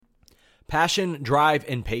Passion, drive,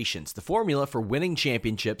 and patience. The formula for winning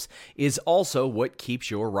championships is also what keeps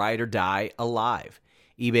your ride or die alive.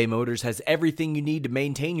 eBay Motors has everything you need to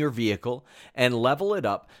maintain your vehicle and level it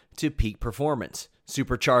up to peak performance.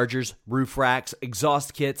 Superchargers, roof racks,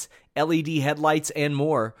 exhaust kits, LED headlights, and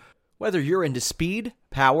more. Whether you're into speed,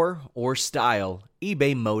 power, or style,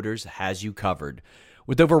 eBay Motors has you covered.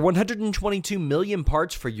 With over 122 million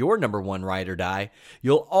parts for your number one ride or die,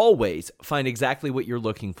 you'll always find exactly what you're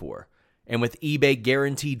looking for. And with eBay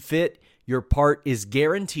Guaranteed Fit, your part is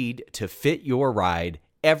guaranteed to fit your ride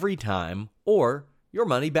every time or your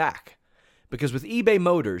money back. Because with eBay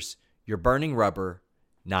Motors, you're burning rubber,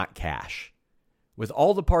 not cash. With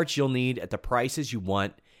all the parts you'll need at the prices you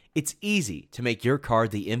want, it's easy to make your car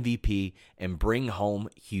the MVP and bring home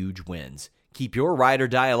huge wins. Keep your ride or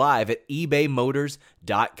die alive at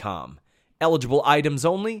ebaymotors.com. Eligible items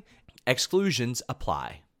only. Exclusions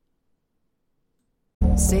apply.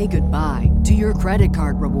 Say goodbye to your credit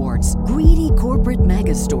card rewards. Greedy corporate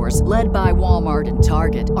mega stores, led by Walmart and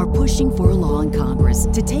Target, are pushing for a law in Congress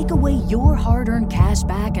to take away your hard-earned cash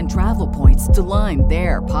back and travel points to line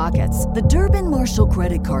their pockets. The Durbin-Marshall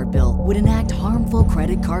credit card bill would enact harmful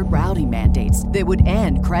credit card routing mandates that would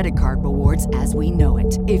end credit card rewards as we know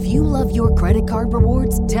it. If you love your credit card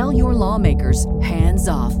rewards, tell your lawmakers, hands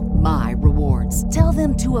off my rewards. Tell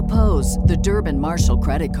them to oppose the Durbin-Marshall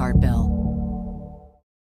credit card bill.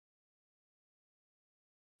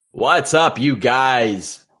 What's up, you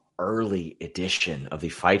guys? Early edition of the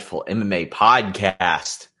Fightful MMA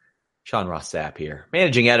podcast. Sean Ross Sapp here,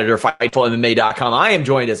 managing editor, FightfulMMA.com. I am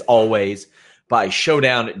joined, as always, by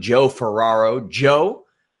Showdown Joe Ferraro. Joe,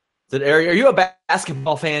 are you a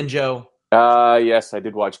basketball fan, Joe? Yes, I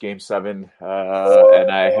did watch Game 7,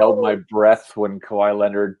 and I held my breath when Kawhi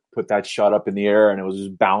Leonard put that shot up in the air, and it was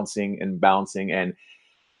just bouncing and bouncing, and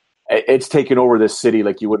it's taken over this city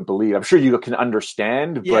like you wouldn't believe. I'm sure you can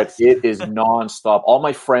understand, yes. But it is nonstop. All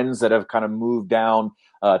my friends that have kind of moved down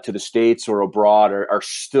to the States or abroad are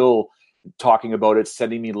still talking about it,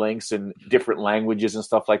 sending me links in different languages and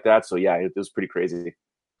stuff like that. So, yeah, it was pretty crazy.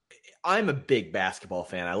 I'm a big basketball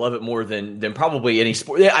fan. I love it more than probably any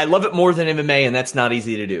sport. I love it more than MMA, and that's not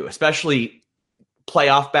easy to do, especially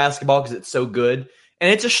playoff basketball because it's so good.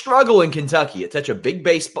 And it's a struggle in Kentucky. It's such a big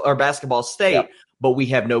baseball or basketball state. Yep. But we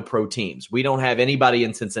have no pro teams. We don't have anybody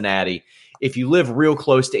in Cincinnati. If you live real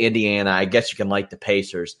close to Indiana, I guess you can like the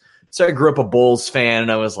Pacers. So I grew up a Bulls fan,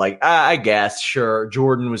 and I was like, I guess, sure,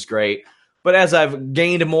 Jordan was great. But as I've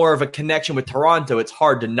gained more of a connection with Toronto, it's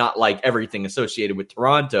hard to not like everything associated with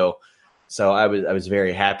Toronto. So I was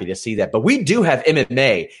very happy to see that. But we do have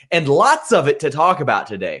MMA, and lots of it to talk about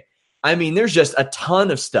today. I mean, there's just a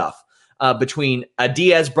ton of stuff between a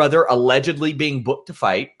Diaz brother allegedly being booked to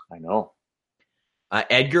fight. I know.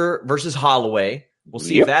 Edgar versus Holloway. We'll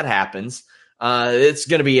see if that happens. It's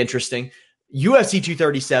going to be interesting. UFC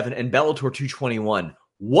 237 and Bellator 221.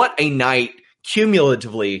 What a night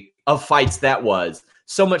cumulatively of fights that was.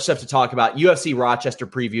 So much stuff to talk about. UFC Rochester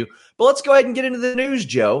preview. But let's go ahead and get into the news,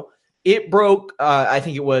 Joe. It broke, I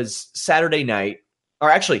think it was Saturday night. Or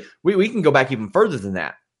actually, we can go back even further than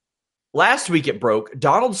that. Last week it broke.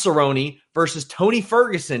 Donald Cerrone versus Tony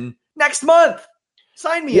Ferguson next month.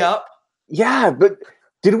 Sign me up. Yeah, but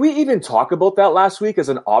did we even talk about that last week as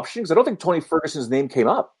an option? Because I don't think Tony Ferguson's name came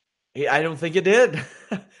up. I don't think it did.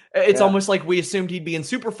 It's almost like we assumed he'd be in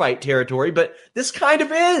super fight territory, but this kind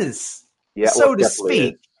of is, so to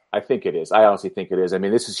speak. Is. I think it is. I honestly think it is. I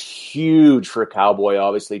mean, this is huge for Cowboy,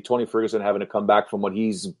 obviously. Tony Ferguson having to come back from what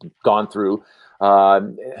he's gone through.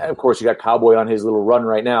 And of course, you got Cowboy on his little run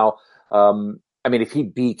right now. I mean, if he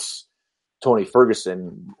beats Tony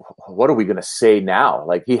Ferguson, what are we going to say now?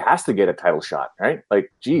 Like, he has to get a title shot, right?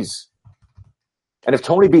 Like, geez. And if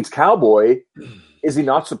Tony beats Cowboy, is he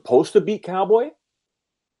not supposed to beat Cowboy?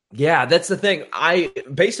 Yeah, that's the thing.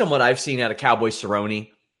 Based on what I've seen out of Cowboy Cerrone,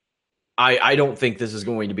 I don't think this is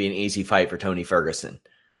going to be an easy fight for Tony Ferguson.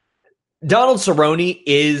 Donald Cerrone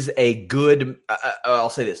is a good, I'll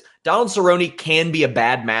say this. Donald Cerrone can be a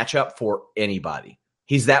bad matchup for anybody.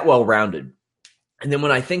 He's that well-rounded. And then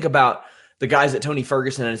when I think about the guys that Tony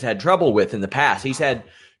Ferguson has had trouble with in the past, he's had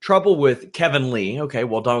trouble with Kevin Lee. Okay,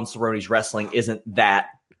 well, Donald Cerrone's wrestling isn't that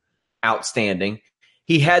outstanding.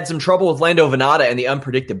 He had some trouble with Lando Venata and the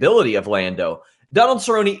unpredictability of Lando. Donald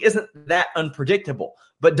Cerrone isn't that unpredictable,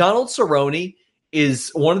 but Donald Cerrone is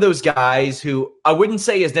one of those guys who I wouldn't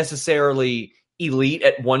say is necessarily elite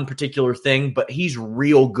at one particular thing, but he's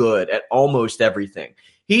real good at almost everything.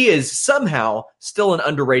 He is somehow still an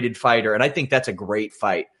underrated fighter, and I think that's a great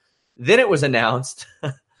fight. Then it was announced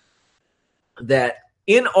that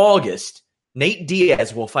in August, Nate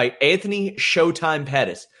Diaz will fight Anthony Showtime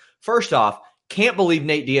Pettis First off, can't believe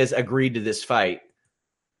Nate Diaz agreed to this fight.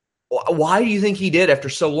 Why do you think he did after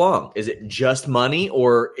so long? Is it just money,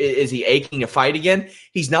 or is he aching to fight again?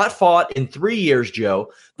 He's not fought in 3 years,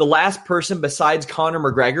 Joe. The last person besides Conor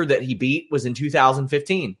McGregor that he beat was in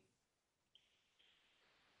 2015.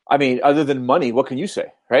 I mean, other than money, what can you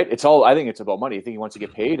say, right? I think it's about money. I think he wants to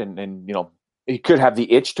get paid, and he could have the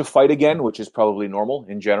itch to fight again, which is probably normal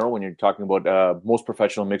in general when you're talking about most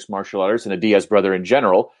professional mixed martial artists and a Diaz brother in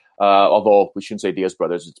general. Although we shouldn't say Diaz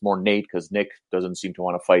brothers, it's more Nate, because Nick doesn't seem to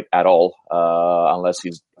want to fight at all unless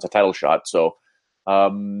it's a title shot. So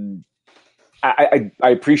I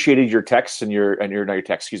appreciated your texts and your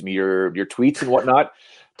tweets and whatnot,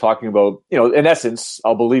 talking about, in essence,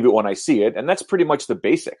 I'll believe it when I see it, and that's pretty much the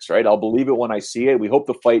basics, right? I'll believe it when I see it. We hope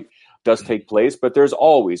the fight does take place, but there's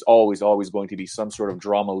always going to be some sort of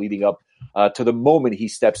drama leading up to the moment he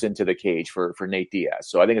steps into the cage for Nate Diaz.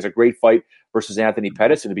 So I think it's a great fight versus Anthony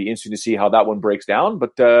Pettis, and it'd be interesting to see how that one breaks down.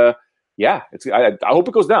 But I hope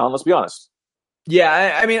it goes down. Let's be honest.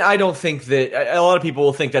 Yeah, I mean, I don't think that a lot of people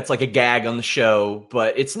will think that's like a gag on the show,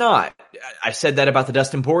 but it's not. I said that about the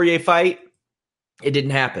Dustin Poirier fight. It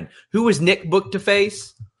didn't happen. Who was Nick booked to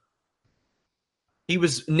face?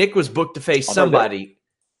 Nick was booked to face somebody.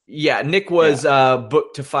 Yeah, Nick was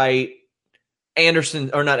booked to fight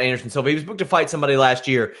not Anderson Silva. He was booked to fight somebody last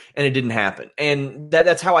year, and it didn't happen. And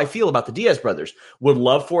that's how I feel about the Diaz brothers. Would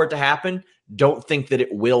love for it to happen. Don't think that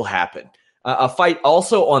it will happen. A fight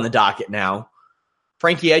also on the docket now.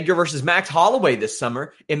 Frankie Edgar versus Max Holloway this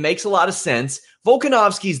summer. It makes a lot of sense.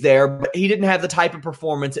 Volkanovski's there, but he didn't have the type of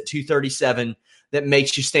performance at 237 that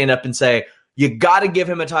makes you stand up and say, you got to give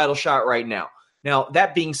him a title shot right now. Now,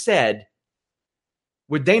 that being said,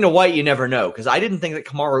 with Dana White, you never know, because I didn't think that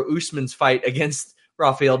Kamaru Usman's fight against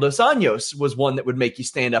Rafael Dos Anjos was one that would make you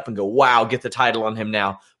stand up and go, wow, get the title on him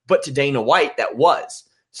now. But to Dana White, that was.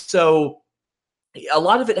 So a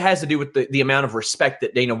lot of it has to do with the amount of respect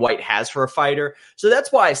that Dana White has for a fighter. So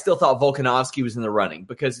that's why I still thought Volkanovski was in the running,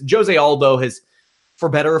 because Jose Aldo has, for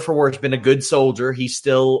better or for worse, been a good soldier. He's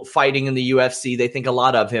still fighting in the UFC. They think a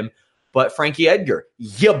lot of him. But Frankie Edgar,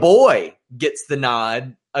 ya boy, gets the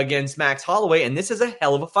nod against Max Holloway, and this is a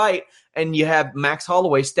hell of a fight. And you have Max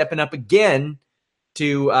Holloway stepping up again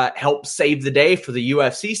to help save the day for the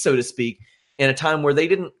UFC, so to speak, in a time where they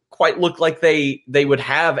didn't quite look like they would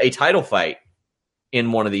have a title fight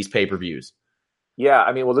in one of these pay-per-views. Yeah,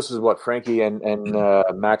 I mean, well, this is what Frankie and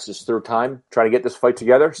Max's third time trying to get this fight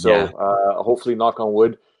together. So hopefully, knock on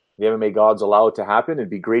wood, the MMA gods allow it to happen. It'd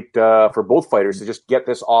be great for both fighters to just get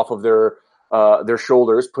this off of their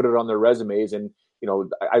shoulders, put it on their resumes. And,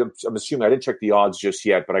 I'm assuming, I didn't check the odds just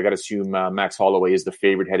yet, but I got to assume Max Holloway is the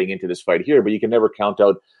favorite heading into this fight here. But you can never count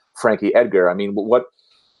out Frankie Edgar. I mean, what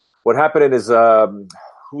happened is I'm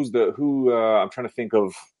trying to think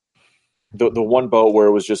of the one bout where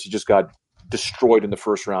it was he just got destroyed in the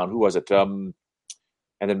first round. Who was it? And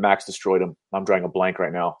then Max destroyed him. I'm drawing a blank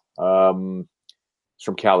right now. It's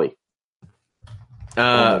from Cali.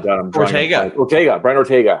 Brian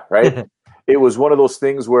Ortega, right? It was one of those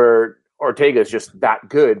things where Ortega is just that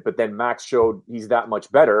good, but then Max showed he's that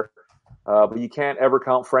much better. But you can't ever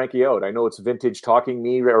count Frankie out. I know it's vintage talking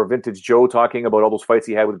me or vintage Joe talking about all those fights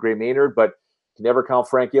he had with Gray Maynard, but you never count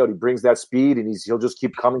Frankie out. He brings that speed, and he'll just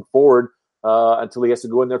keep coming forward until he has to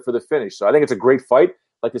go in there for the finish. So I think it's a great fight.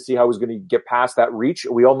 I'd like to see how he's going to get past that reach.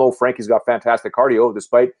 We all know Frankie's got fantastic cardio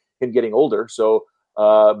despite him getting older. So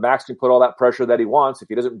Max can put all that pressure that he wants. If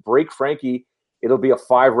he doesn't break Frankie, it'll be a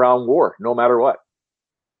 5-round war, no matter what.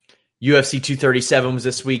 UFC 237 was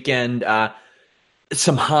this weekend.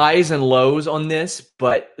 Some highs and lows on this,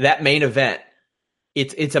 but that main event,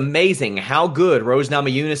 it's amazing how good Rose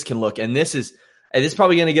Namajunas can look. And this is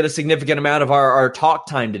probably going to get a significant amount of our talk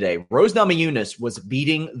time today. Rose Namajunas was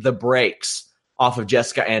beating the brakes off of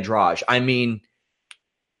Jessica Andrade. I mean,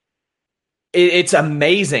 it's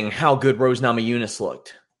amazing how good Rose Namajunas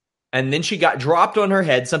looked. And then she got dropped on her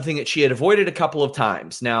head, something that she had avoided a couple of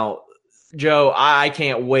times. Now, Joe, I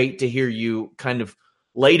can't wait to hear you kind of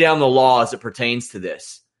lay down the law as it pertains to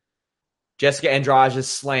this. Jessica Andrade's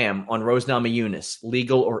slam on Rose Namajunas,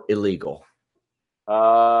 legal or illegal?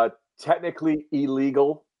 Technically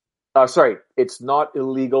illegal. It's not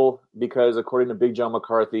illegal because according to Big John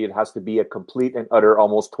McCarthy, it has to be a complete and utter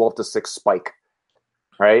almost 12-6 spike,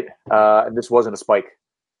 right? And this wasn't a spike.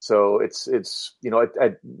 So it's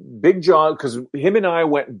at Big John, because him and I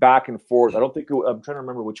went back and forth. I'm trying to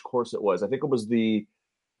remember which course it was. I think it was the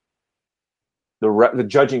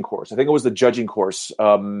judging course. I think it was the judging course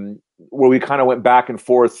where we kind of went back and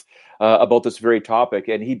forth about this very topic.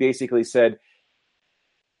 And he basically said,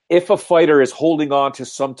 if a fighter is holding on to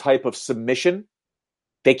some type of submission,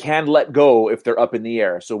 they can let go if they're up in the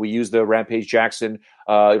air. So we use the Rampage Jackson,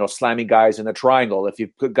 slamming guys in the triangle. If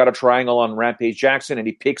you've got a triangle on Rampage Jackson and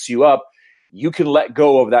he picks you up, you can let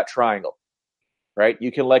go of that triangle, right?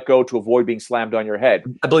 You can let go to avoid being slammed on your head.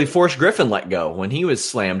 I believe Forrest Griffin let go when he was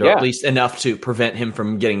slammed, or at least enough to prevent him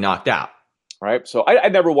from getting knocked out. Right. So I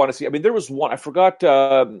never want to see. I mean, there was one, I forgot,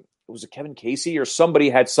 was it Kevin Casey or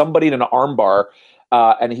somebody had somebody in an arm bar,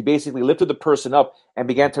 and he basically lifted the person up and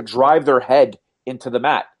began to drive their head into the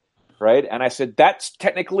mat. Right. And I said, that's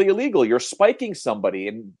technically illegal. You're spiking somebody.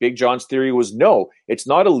 And Big John's theory was, no, it's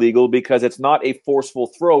not illegal because it's not a forceful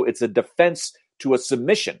throw. It's a defense to a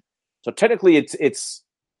submission. So technically it's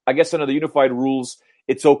I guess under the unified rules,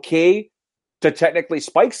 it's okay to technically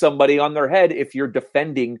spike somebody on their head if you're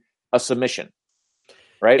defending a submission,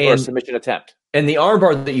 right? Or a submission attempt. And the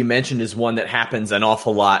armbar that you mentioned is one that happens an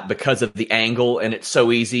awful lot because of the angle, and it's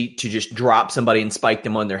so easy to just drop somebody and spike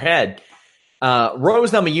them on their head.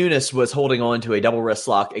 Rose Namajunas was holding on to a double wrist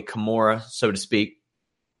lock, a Kimura, so to speak.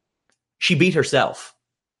 She beat herself.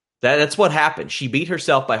 That's what happened. She beat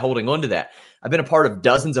herself by holding on to that. I've been a part of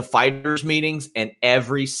dozens of fighters meetings, and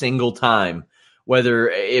every single time, whether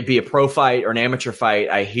it be a pro fight or an amateur fight,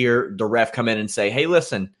 I hear the ref come in and say, hey,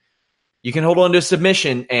 listen, you can hold on to a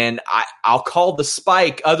submission, and I'll call the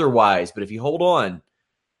spike otherwise, but if you hold on,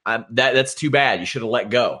 that's too bad. You should have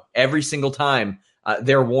let go. Every single time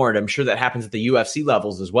they're warned. I'm sure that happens at the UFC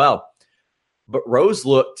levels as well. But Rose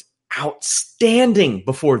looked outstanding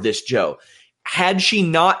before this, Joe. Had she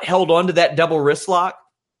not held on to that double wrist lock,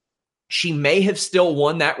 she may have still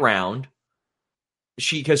won that round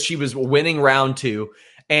because she was winning round 2.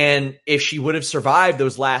 And if she would have survived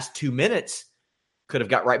those last 2 minutes, could have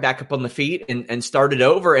got right back up on the feet and started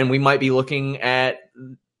over, and we might be looking at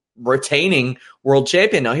retaining world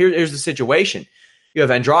champion. Now, here's the situation. You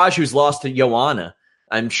have Andrade, who's lost to Joanna.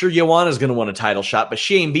 I'm sure Joanna's going to want a title shot, but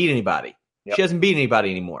she ain't beat anybody. Yep. She hasn't beat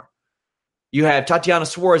anybody anymore. You have Tatiana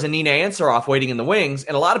Suarez and Nina Ansaroff waiting in the wings,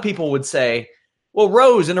 and a lot of people would say, well,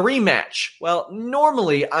 Rose in a rematch. Well,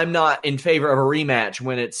 normally I'm not in favor of a rematch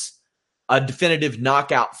when it's a definitive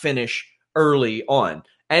knockout finish early on,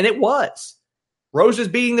 and it was. Rose was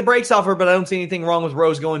beating the brakes off her, but I don't see anything wrong with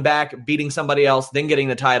Rose going back, beating somebody else, then getting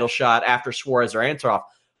the title shot after Suarez or Ansaroff.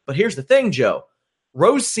 But here's the thing, Joe.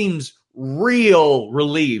 Rose seems real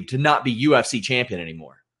relieved to not be UFC champion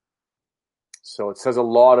anymore. So it says a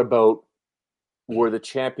lot about where the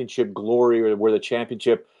championship glory or where the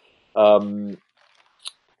championship belt,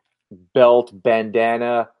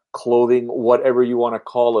 bandana, clothing, whatever you want to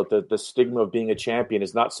call it, the stigma of being a champion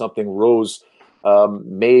is not something Rose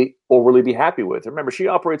may overly be happy with. Remember, she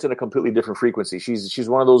operates in a completely different frequency. She's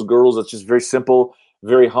one of those girls that's just very simple,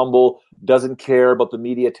 very humble, doesn't care about the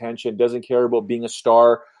media attention, doesn't care about being a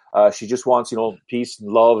star. She just wants, peace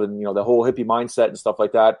and love and, the whole hippie mindset and stuff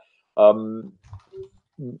like that.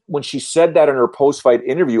 When she said that in her post-fight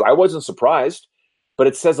interview, I wasn't surprised, but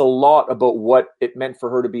it says a lot about what it meant for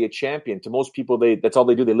her to be a champion. To most people, that's all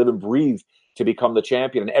they do. They live and breathe to become the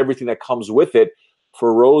champion and everything that comes with it.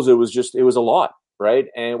 For Rose, it was a lot, right?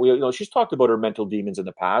 And she's talked about her mental demons in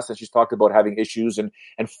the past, and she's talked about having issues and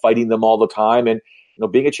fighting them all the time. And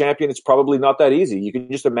being a champion, it's probably not that easy. You can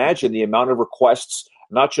just imagine the amount of requests,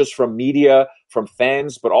 not just from media, from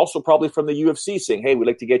fans, but also probably from the UFC saying, hey, we'd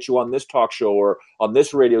like to get you on this talk show or on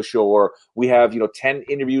this radio show, or we have 10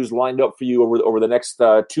 interviews lined up for you over the next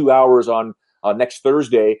 2 hours on next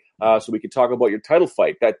Thursday, so we can talk about your title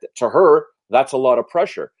fight. That to her, that's a lot of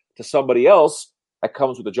pressure. To somebody else, that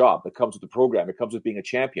comes with the job, that comes with the program, it comes with being a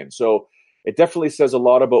champion. So it definitely says a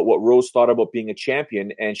lot about what Rose thought about being a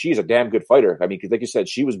champion, and she's a damn good fighter. I mean, because like you said,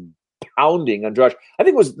 she was pounding Andrade. I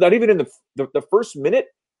think it was not even in the first minute,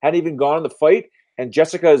 hadn't even gone in the fight, and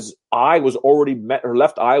Jessica's her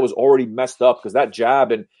left eye was already messed up because that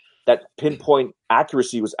jab and that pinpoint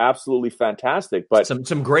accuracy was absolutely fantastic. But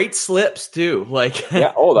some great slips too, like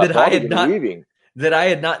yeah, that I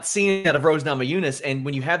had not seen out of Rose Namajunas. And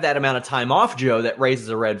when you have that amount of time off, Joe, that raises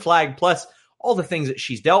a red flag. Plus all the things that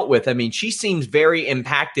she's dealt with. I mean, she seems very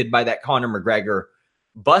impacted by that Conor McGregor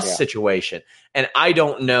bust situation. And I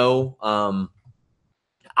don't know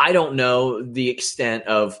the extent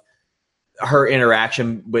of her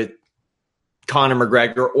interaction with Conor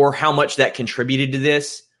McGregor or how much that contributed to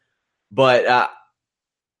this. But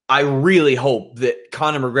I really hope that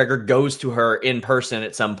Conor McGregor goes to her in person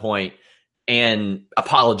at some point and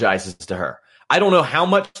apologizes to her. I don't know how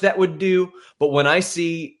much that would do, but when I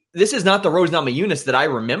see, this is not the Rose Namajunas that I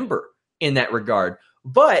remember in that regard.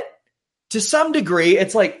 But to some degree,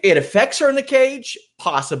 it's like it affects her in the cage,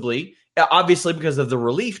 possibly, obviously because of the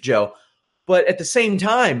relief, Joe. But at the same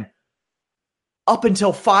time, up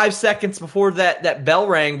until 5 seconds before that bell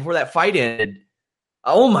rang, before that fight ended.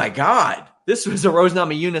 Oh my God. This was a Rose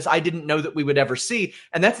Namajunas I didn't know that we would ever see.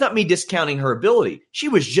 And that's not me discounting her ability. She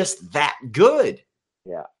was just that good.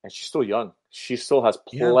 Yeah, and she's still young. She still has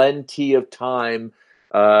plenty of time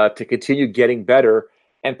to continue getting better,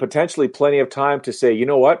 and potentially plenty of time to say, you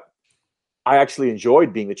know what? I actually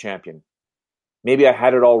enjoyed being the champion. Maybe I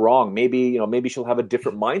had it all wrong. Maybe she'll have a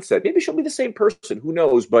different mindset. Maybe she'll be the same person. Who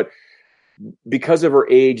knows? But because of her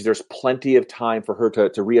age, there's plenty of time for her to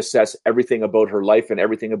reassess everything about her life and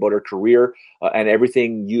everything about her career and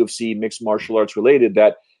everything UFC mixed martial arts related.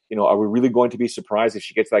 That, are we really going to be surprised if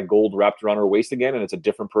she gets that gold wrapped around her waist again and it's a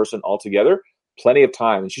different person altogether? Plenty of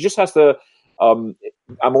time. And she just has to, I'm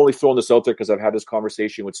only throwing this out there because I've had this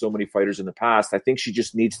conversation with so many fighters in the past. I think she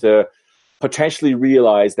just needs to potentially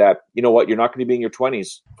realize that, you know what, you're not going to be in your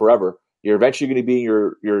 20s forever. You're eventually going to be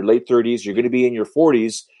in your late 30s. You're going to be in your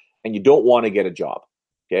 40s, and you don't want to get a job.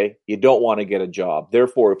 Okay? You don't want to get a job.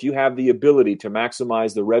 Therefore, if you have the ability to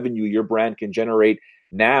maximize the revenue your brand can generate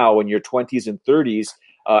now in your 20s and 30s,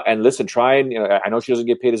 and listen, try and, I know she doesn't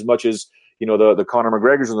get paid as much as, the Conor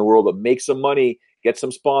McGregors in the world, but make some money, get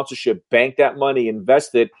some sponsorship, bank that money,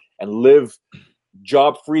 invest it, and live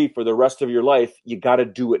job free for the rest of your life. You got to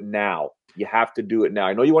do it now. You have to do it now.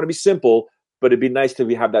 I know you want to be simple, but it'd be nice to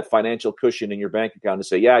have that financial cushion in your bank account to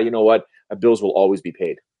say, yeah, you know what? My bills will always be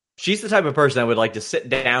paid. She's the type of person I would like to sit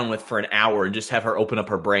down with for an hour and just have her open up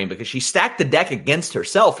her brain, because she stacked the deck against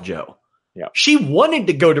herself, Joe. Yeah. She wanted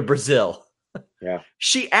to go to Brazil. Yeah.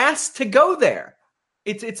 She asked to go there.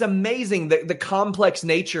 It's amazing the complex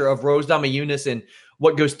nature of Rose Namajunas and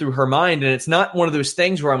what goes through her mind. And it's not one of those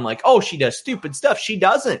things where I'm like, oh, she does stupid stuff. She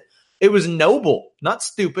doesn't. It was noble, not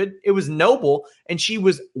stupid. It was noble. And she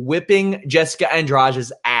was whipping Jessica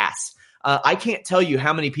Andrade's ass. I can't tell you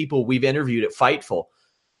how many people we've interviewed at Fightful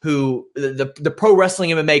who the pro wrestling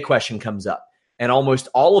MMA question comes up, and almost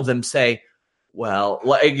all of them say, well,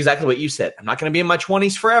 exactly what you said. I'm not going to be in my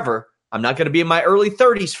 20s forever. I'm not going to be in my early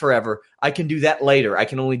 30s forever. I can do that later. I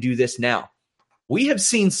can only do this now. We have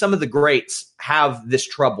seen some of the greats have this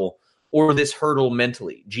trouble or this hurdle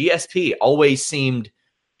mentally. GSP always seemed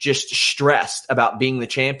just stressed about being the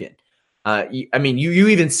champion. You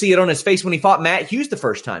even see it on his face when he fought Matt Hughes the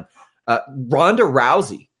first time. Ronda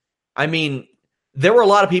Rousey. There were a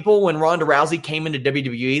lot of people when Ronda Rousey came into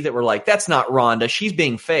WWE that were like, that's not Ronda. She's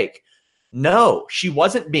being fake. No, she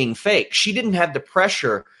wasn't being fake. She didn't have the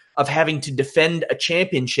pressure of having to defend a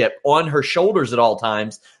championship on her shoulders at all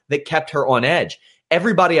times that kept her on edge.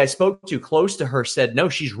 Everybody I spoke to close to her said, no,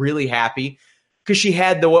 she's really happy because she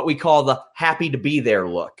had what we call the happy to be there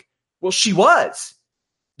look. Well, she was.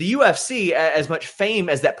 The UFC, as much fame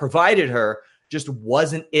as that provided her, just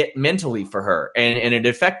wasn't it mentally for her. And it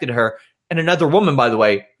affected her. And another woman, by the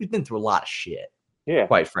way, who's been through a lot of shit. Yeah.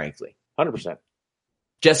 Quite frankly. 100%.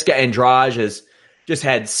 Jessica Andrade has just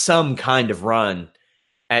had some kind of run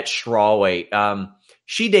at strawweight.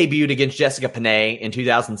 She debuted against Jessica Panay in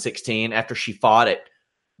 2016 after she fought at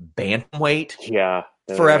bantamweight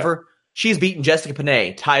forever. She's beaten Jessica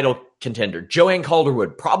Panay, title contender. Joanne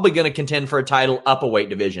Calderwood, probably going to contend for a title upperweight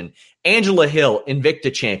division. Angela Hill,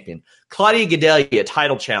 Invicta champion. Claudia Gadelha,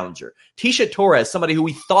 title challenger. Tisha Torres, somebody who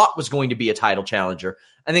we thought was going to be a title challenger.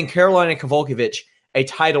 And then Karolina Kowalkiewicz, a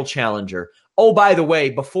title challenger. Oh, by the way,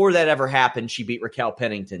 before that ever happened, she beat Raquel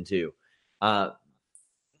Pennington too.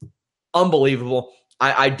 Unbelievable.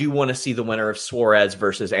 I do want to see the winner of Suarez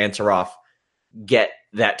versus Ansaroff get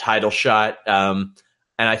that title shot.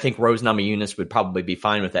 And I think Rose Namajunas would probably be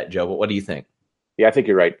fine with that, Joe. But what do you think? Yeah, I think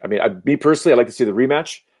you're right. Me personally, I'd like to see the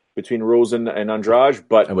rematch between Rose and Andrade,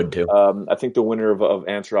 but I would too. I think the winner of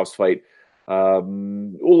Ansaroff's fight will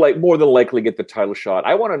more than likely get the title shot.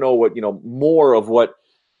 I want to know what, more of what,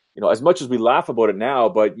 as much as we laugh about it now,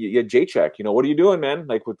 but Jacek, what are you doing, man?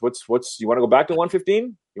 Like, what's you want to go back to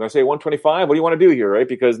 115? You want to say 125? What do you want to do here, right?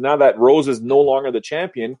 Because now that Rose is no longer the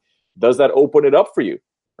champion, does that open it up for you,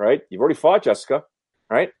 right? You've already fought Jessica,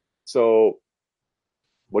 right? So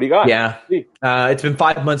what do you got? Yeah. It's been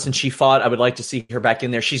 5 months since she fought. I would like to see her back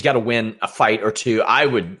in there. She's got to win a fight or two. I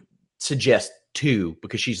would suggest 2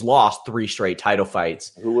 because she's lost 3 straight title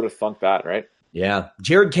fights. Who would have thunk that, right? Yeah.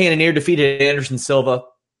 Jared Cannonier defeated Anderson Silva.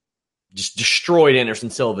 Just destroyed Anderson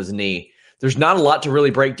Silva's knee. There's not a lot to really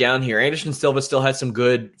break down here. Anderson Silva still has some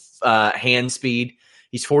good hand speed.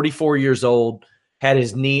 He's 44 years old, had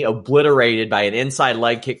his knee obliterated by an inside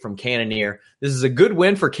leg kick from Cannonier. This is a good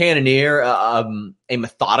win for Cannonier, a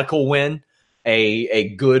methodical win, a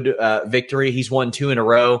good victory. He's won 2 in a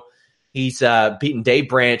row. He's beaten Dave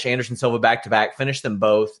Branch, Anderson Silva back-to-back, finished them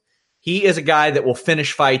both. He is a guy that will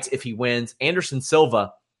finish fights if he wins. Anderson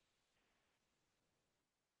Silva,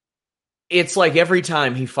 it's like every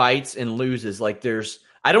time he fights and loses, like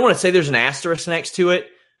I don't want to say there's an asterisk next to it,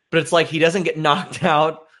 but it's like he doesn't get knocked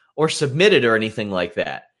out or submitted or anything like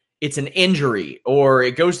that. It's an injury, or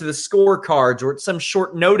it goes to the scorecards, or it's some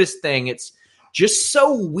short notice thing. It's just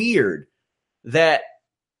so weird that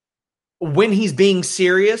when he's being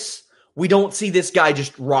serious, we don't see this guy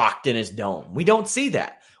just rocked in his dome. We don't see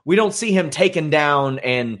that. We don't see him taken down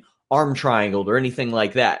and arm triangled or anything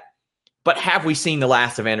like that. But have we seen the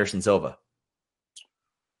last of Anderson Silva?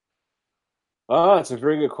 That's a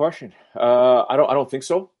very good question. I don't think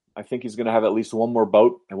so. I think he's going to have at least one more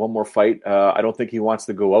bout and one more fight. I don't think he wants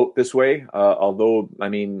to go out this way. Although, I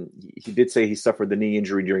mean, he did say he suffered the knee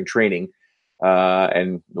injury during training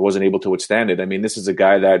and wasn't able to withstand it. I mean, this is a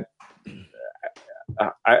guy that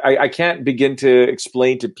I can't begin to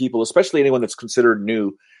explain to people, especially anyone that's considered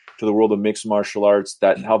new to the world of mixed martial arts,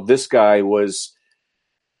 that how this guy was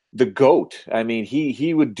the GOAT. I mean,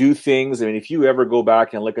 he would do things. I mean, if you ever go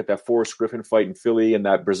back and look at that Forrest Griffin fight in Philly and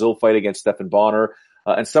that Brazil fight against Stephan Bonner,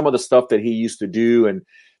 and some of the stuff that he used to do, and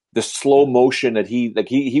the slow motion that he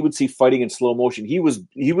would see fighting in slow motion, he was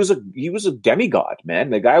a demigod, man.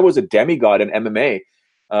 The guy was a demigod in MMA,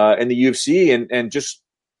 in the UFC, and just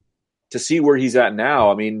to see where he's at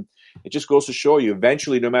now, I mean, it just goes to show you,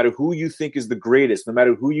 eventually, no matter who you think is the greatest, no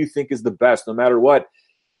matter who you think is the best, no matter what,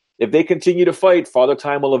 if they continue to fight, Father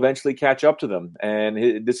Time will eventually catch up to them.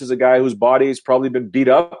 And this is a guy whose body has probably been beat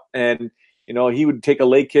up, and he would take a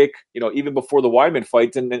leg kick, even before the Weidman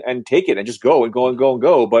fight, and take it and just go and go and go and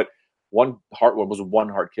go. But one hard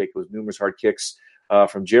kick. It was numerous hard kicks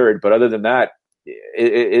from Jared. But other than that,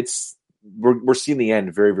 we're seeing the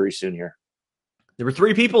end very, very soon here. There were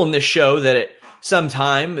 3 people in this show that at some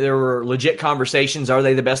time there were legit conversations. Are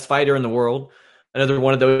they the best fighter in the world? Another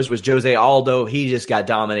one of those was Jose Aldo. He just got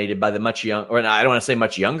dominated by the much young, or I don't want to say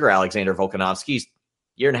much younger Alexander Volkanovski. He's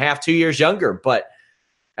 1.5, 2 years younger, but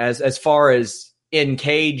as far as in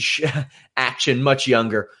cage action, much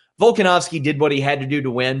younger. Volkanovski did what he had to do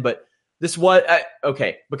to win, but this was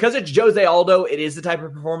okay because it's Jose Aldo. It is the type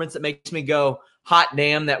of performance that makes me go, hot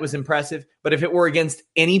damn, that was impressive. But if it were against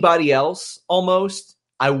anybody else, almost,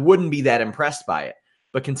 I wouldn't be that impressed by it.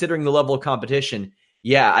 But considering the level of competition,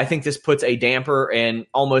 yeah, I think this puts a damper and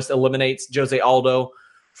almost eliminates Jose Aldo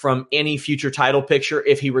from any future title picture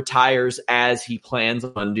if he retires as he plans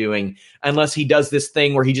on doing, unless he does this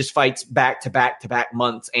thing where he just fights back-to-back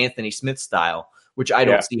months, Anthony Smith style, which I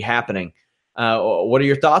don't see happening. What are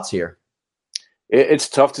your thoughts here? It's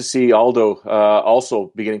tough to see Aldo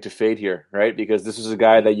also beginning to fade here, right? Because this is a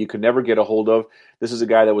guy that you could never get a hold of. This is a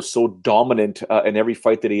guy that was so dominant in every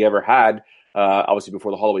fight that he ever had, obviously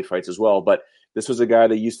before the Holloway fights as well. But this was a guy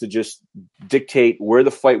that used to just dictate where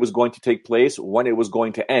the fight was going to take place, when it was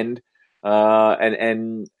going to end.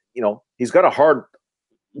 And he's got a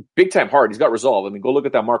big-time heart. He's got resolve. I mean, go look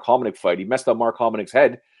at that Mark Hominick fight. He messed up Mark Hominick's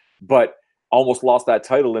head, but almost lost that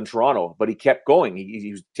title in Toronto. But he kept going.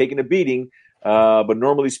 He was taking a beating. But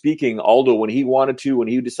normally speaking, Aldo, when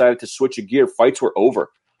he decided to switch a gear, fights were over.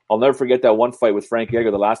 I'll never forget that one fight with Frankie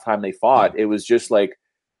Edgar the last time they fought. It was just like,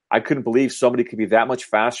 I couldn't believe somebody could be that much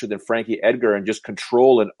faster than Frankie Edgar and just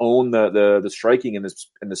control and own the striking in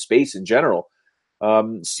the space in general.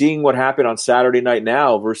 Seeing what happened on Saturday night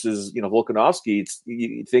now versus Volkanovski,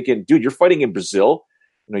 you're thinking, dude, you're fighting in Brazil.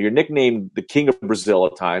 You're nicknamed the King of Brazil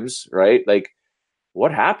at times, right? Like,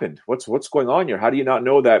 what happened? What's going on here? How do you not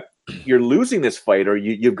know that you're losing this fight, or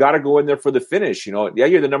you've got to go in there for the finish? You're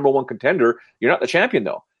the number one contender. You're not the champion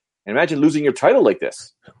though. And imagine losing your title like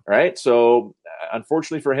this, right? So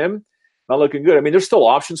unfortunately for him, not looking good. I mean, there's still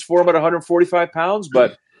options for him at 145 pounds,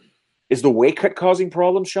 but is the weight cut causing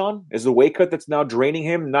problems, Sean? Is the weight cut that's now draining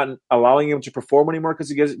him, not allowing him to perform anymore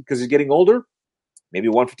because he's getting older? Maybe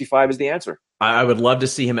 155 is the answer. I would love to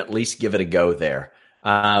see him at least give it a go there.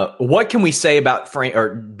 What can we say about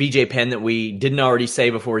BJ Penn that we didn't already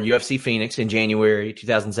say before UFC Phoenix in January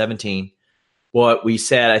 2017? What we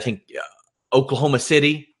said, I think, Oklahoma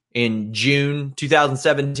City in June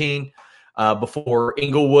 2017, before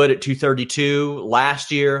Inglewood at 232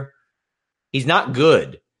 last year. He's not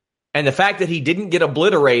good. And the fact that he didn't get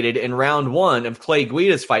obliterated in round 1 of Clay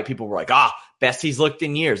Guida's fight, people were like, best he's looked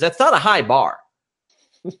in years. That's not a high bar.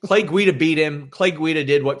 Clay Guida beat him. Clay Guida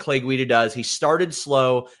did what Clay Guida does. He started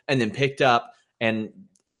slow and then picked up. And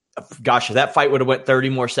gosh, if that fight would have went 30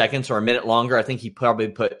 more seconds or a minute longer, I think he probably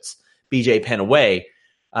puts BJ Penn away.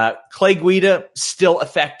 Clay Guida still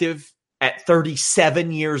effective at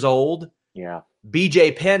 37 years old. Yeah.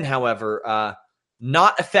 BJ Penn, however,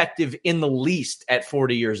 not effective in the least at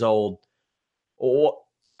 40 years old.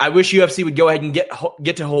 I wish UFC would go ahead and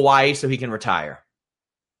get to Hawaii so he can retire.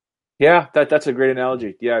 Yeah, that's a great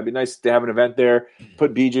analogy. Yeah, it'd be nice to have an event there,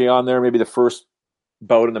 put BJ on there, maybe the first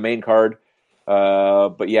bout in the main card.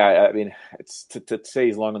 But yeah, I mean, it's to say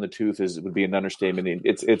he's long on the tooth would be an understatement.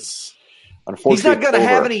 It's unfortunately he's not going to over.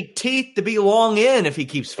 have any teeth to be long in if he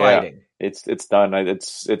keeps fighting. Yeah, it's done.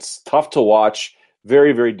 It's tough to watch.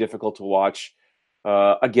 Very, very difficult to watch.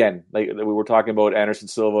 Again, like we were talking about Anderson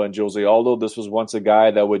Silva and Jose Aldo, this was once a guy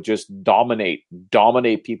that would just dominate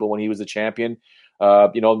people when he was the champion.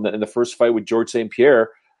 In the first fight with George St. Pierre,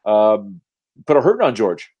 put a hurting on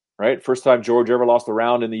George, right? First time George ever lost a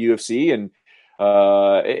round in the UFC, and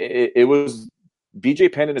it was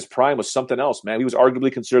BJ Penn in his prime was something else, man. He was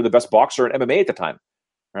arguably considered the best boxer in MMA at the time,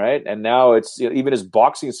 right? And now it's even his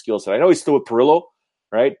boxing skill set. I know he's still with Perillo,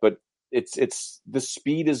 right? But it's the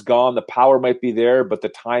speed is gone, the power might be there, but the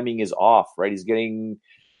timing is off, right? He's getting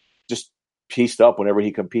just pieced up whenever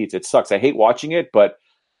he competes. It sucks. I hate watching it, but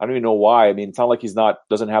I don't even know why. I mean, it's not like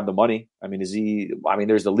doesn't have the money. I mean,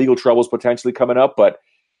 there's the legal troubles potentially coming up, but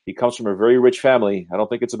he comes from a very rich family. I don't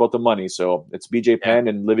think it's about the money. So it's BJ Penn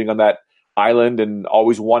and living on that island and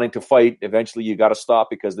always wanting to fight. Eventually you got to stop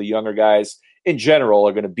because the younger guys in general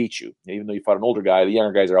are going to beat you. Even though you fought an older guy, the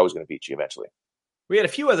younger guys are always going to beat you eventually. We had a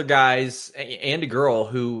few other guys and a girl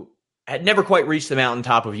who had never quite reached the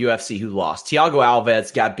mountaintop of UFC who lost. Thiago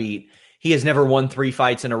Alves got beat. He has never won 3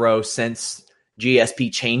 fights in a row since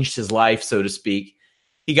GSP changed his life, so to speak.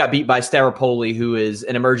 He got beat by Staropoli, who is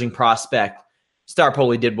an emerging prospect.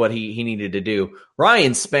 Staropoli did what he needed to do.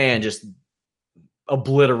 Ryan Spann just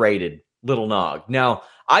obliterated Little Nog. Now,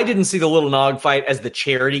 I didn't see the Little Nog fight as the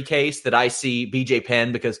charity case that I see BJ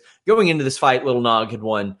Penn, because going into this fight, Little Nog had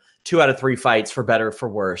won 2 out of 3 fights, for better or for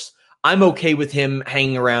worse. I'm okay with him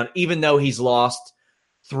hanging around, even though he's lost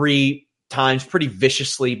 3 times pretty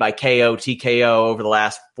viciously by KO, TKO over the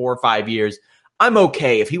last 4 or 5 years. I'm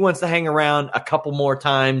okay if he wants to hang around a couple more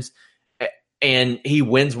times and he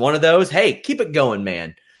wins one of those. Hey, keep it going,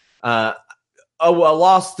 man. A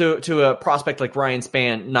loss to a prospect like Ryan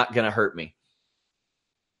Spann, not going to hurt me.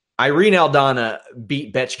 Irene Aldana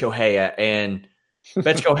beat Bethe Correia, and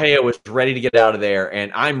Bethe Correia was ready to get out of there,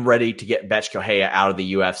 and I'm ready to get Bethe Correia out of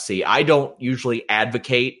the UFC. I don't usually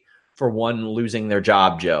advocate for one losing their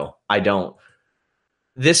job, Joe. I don't.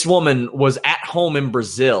 This woman was at home in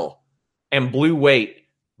Brazil and blew weight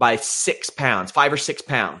by 6 pounds, 5 or 6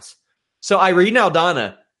 pounds. So Irene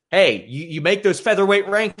Aldana, hey, you make those featherweight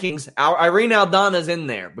rankings. Irene Aldana's in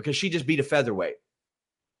there because she just beat a featherweight.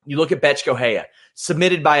 You look at Bethe Correia,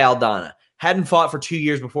 submitted by Aldana. Hadn't fought for 2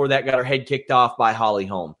 years before that, got her head kicked off by Holly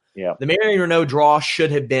Holm. Yeah. The Marion Renault draw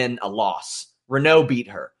should have been a loss. Renault beat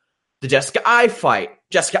her. The Jessica Ai fight,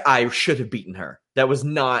 Jessica Ai should have beaten her. That was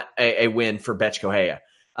not a win for Bethe Correia.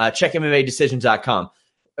 Check MMADecisions.com.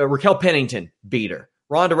 Raquel Pennington beat her.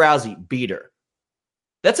 Ronda Rousey beat her.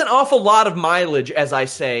 That's an awful lot of mileage, as I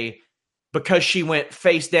say, because she went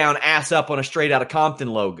face down, ass up on a Straight Outta Compton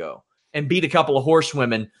logo and beat a couple of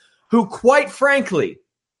horsewomen who, quite frankly,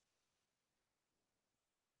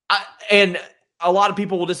 and a lot of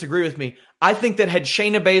people will disagree with me, I think that had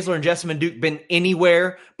Shayna Baszler and Jessamyn Duke been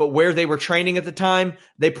anywhere but where they were training at the time,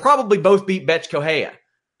 they probably both beat Bethe Correia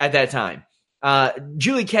at that time.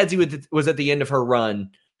 Julie Kedzie was at the end of her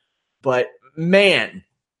run, but man,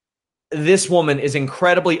 this woman is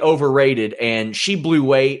incredibly overrated, and she blew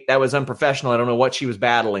weight. That was unprofessional. I don't know what she was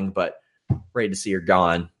battling, but I'm ready to see her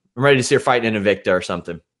gone. I'm ready to see her fighting in Invicta or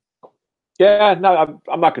something. Yeah, no,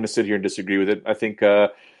 I'm not going to sit here and disagree with it. I think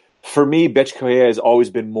for me, Bethe Correia has always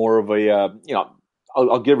been more of a,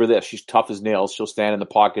 I'll give her this. She's tough as nails. She'll stand in the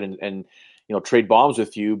pocket and trade bombs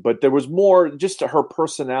with you. But there was more just to her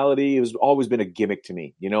personality. It was always been a gimmick to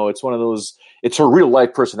me. It's one of those, it's her real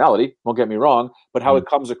life personality. Don't get me wrong, but how it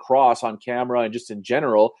comes across on camera and just in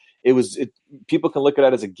general, people can look at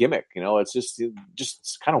it as a gimmick. It's just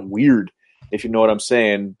it's kind of weird, if you know what I'm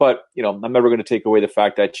saying. But, I'm never going to take away the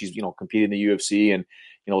fact that she's, competing in the UFC and,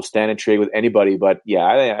 stand and trade with anybody. But yeah,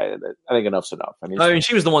 I think enough's enough. I mean,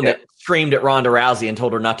 she was the one that screamed at Ronda Rousey and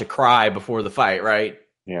told her not to cry before the fight, right?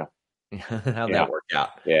 Yeah. How'd that work out?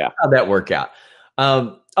 Yeah. How'd that work out?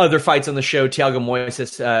 Other fights on the show, Thiago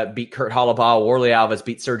Moises beat Kurt Holobaugh. Warley Alves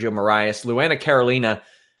beat Sergio Moraes. Luana Carolina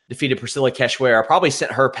defeated Priscilla Cachoeira. Probably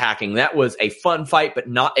sent her packing. That was a fun fight, but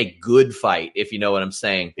not a good fight, if you know what I'm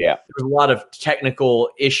saying. Yeah. There was a lot of technical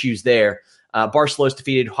issues there. Barcelos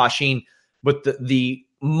defeated Hashim. But the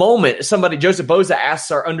moment, Joseph Boza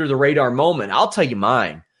asks our under-the-radar moment, I'll tell you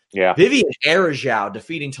mine. Yeah. Vivian Araujo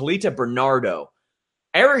defeating Talita Bernardo.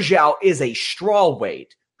 Araujo is a strawweight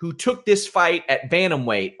who took this fight at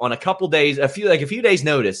bantamweight on a few days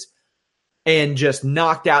notice and just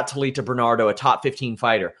knocked out Talita Bernardo, a top 15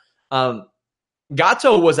 fighter.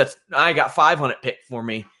 Gato was I got 5 on it picked for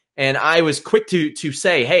me, and I was quick to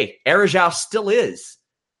say, hey, Arajau still is.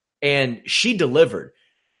 And she delivered.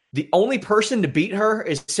 The only person to beat her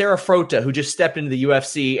is Sarah Frota, who just stepped into the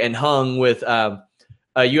UFC and hung with a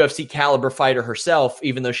UFC caliber fighter herself,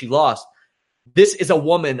 even though she lost. This is a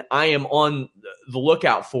woman I am on the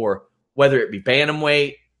lookout for, whether it be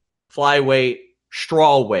bantamweight, flyweight,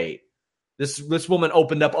 strawweight. This woman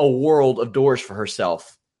opened up a world of doors for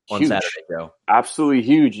herself on Huge. Saturday, Joe. Absolutely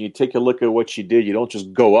huge. You take a look at what she did. You don't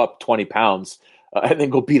just go up 20 pounds and then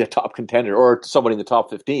go beat a top contender or somebody in the top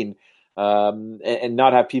 15 and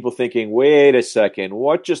not have people thinking, wait a second,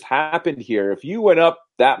 what just happened here? If you went up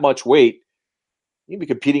that much weight, you'd be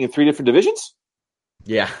competing in 3 different divisions?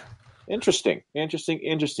 Yeah. Interesting.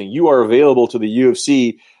 You are available to the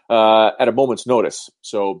UFC at a moment's notice.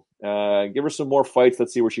 So give her some more fights.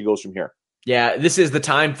 Let's see where she goes from here. Yeah, this is the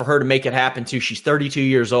time for her to make it happen, too. She's 32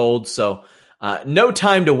 years old, so no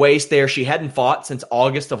time to waste there. She hadn't fought since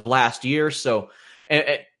August of last year, so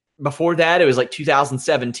before that, it was like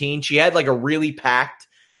 2017. She had like a really packed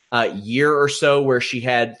year or so where she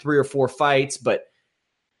had 3 or 4 fights, but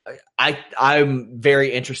I'm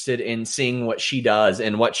very interested in seeing what she does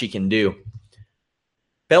and what she can do.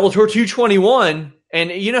 Bellator 221, and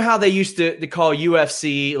you know how they used to call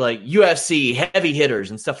UFC like UFC heavy hitters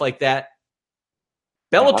and stuff like that?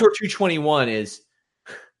 Bellator 221 is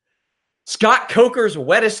Scott Coker's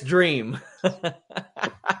wettest dream. Yeah,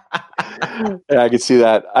 I can see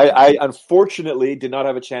that. I unfortunately did not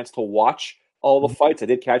have a chance to watch all the fights. I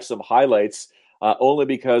did catch some highlights, only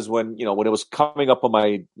because when it was coming up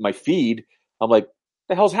on my feed, I'm like,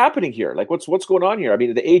 the hell's happening here? Like, what's going on here? I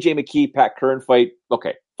mean, the AJ McKee, Pat Curran fight,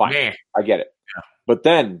 okay, fine. Man. I get it. Yeah. But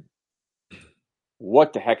then,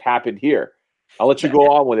 what the heck happened here? I'll let you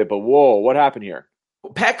go on with it, but whoa, what happened here?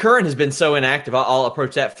 Pat Curran has been so inactive. I'll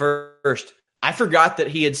approach that first. I forgot that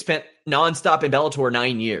he had spent nonstop in Bellator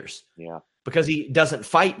 9 years. Yeah. Because he doesn't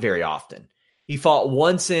fight very often. He fought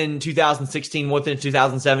once in 2016, once in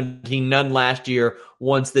 2017, none last year,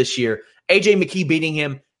 once this year. AJ McKee beating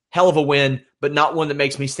him, hell of a win, but not one that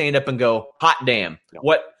makes me stand up and go, hot damn.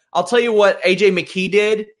 No. I'll tell you what AJ McKee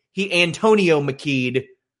did. He Antonio McKee'd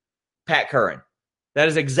Pat Curran. That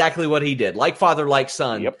is exactly what he did. Like father, like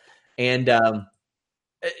son. Yep. And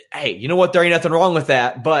hey, you know what? There ain't nothing wrong with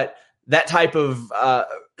that. But that type of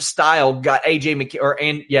style got AJ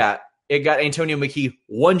McKee, it got Antonio McKee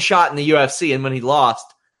one shot in the UFC, and when he lost,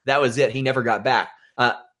 that was it. He never got back.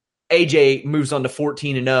 AJ moves on to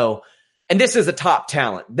 14-0, and this is a top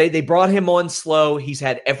talent. They brought him on slow. He's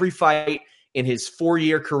had every fight in his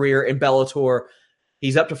 4-year career in Bellator.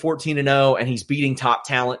 He's up to 14-0, and he's beating top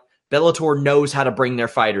talent. Bellator knows how to bring their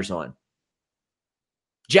fighters on.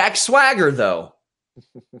 Jack Swagger, though.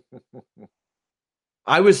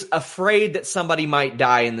 I was afraid that somebody might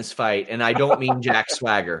die in this fight, and I don't mean Jack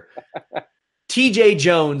Swagger. TJ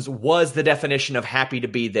Jones was the definition of happy to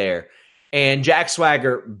be there, and Jack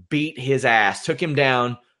Swagger beat his ass, took him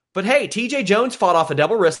down. But hey, TJ Jones fought off a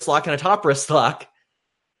double wrist lock and a top wrist lock,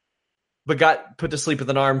 but got put to sleep with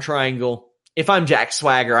an arm triangle. If I'm Jack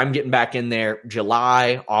Swagger, I'm getting back in there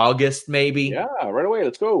July, August, maybe. Yeah, right away.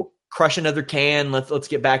 Let's go. Crush another can. Let's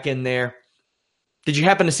get back in there. Did you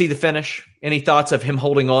happen to see the finish? Any thoughts of him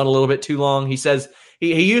holding on a little bit too long? He says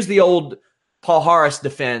he used the old Paul Harris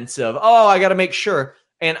defense of, I got to make sure.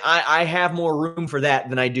 And I have more room for that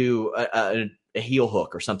than I do a heel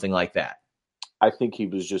hook or something like that. I think he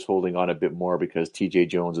was just holding on a bit more because TJ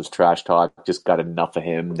Jones's trash talk just got enough of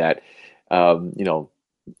him that,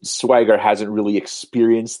 Swagger hasn't really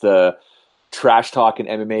experienced the trash talk in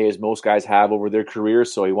MMA as most guys have over their career.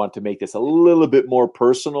 So he wanted to make this a little bit more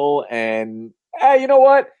personal. And you know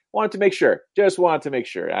what? Wanted to make sure. Just wanted to make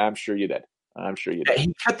sure. I'm sure you did.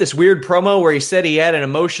 He cut this weird promo where he said he had an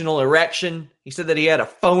emotional erection. He said that he had a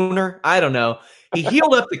phoner. I don't know. He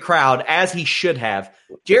healed up the crowd as he should have.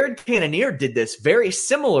 Jared Cannonier did this very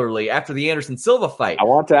similarly after the Anderson Silva fight. I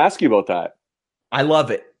want to ask you about that. I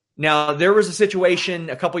love it. Now, there was a situation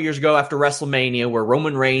a couple years ago after WrestleMania where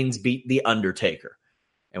Roman Reigns beat The Undertaker.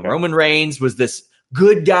 And Roman Reigns was this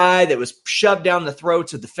good guy that was shoved down the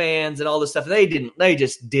throats of the fans and all this stuff. They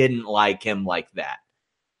just didn't like him like that.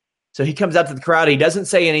 So he comes out to the crowd. He doesn't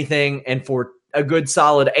say anything. And for a good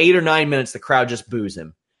solid 8 or 9 minutes, the crowd just boos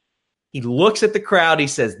him. He looks at the crowd. He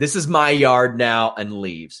says, "This is my yard now," and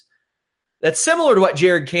leaves. That's similar to what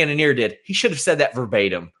Jared Cannonier did. He should have said that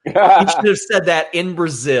verbatim. He should have said that in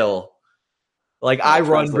Brazil. Like, I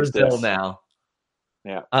run Brazil now.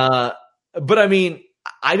 Yeah. But I mean,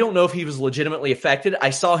 I don't know if he was legitimately affected. I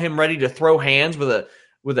saw him ready to throw hands with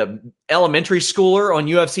a elementary schooler on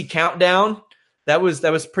UFC Countdown. That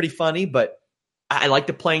was pretty funny, but I like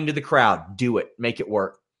the playing to the crowd. Do it. Make it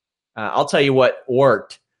work. I'll tell you what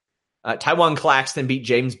worked. Taiwan Claxton beat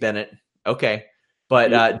James Bennett. Okay. But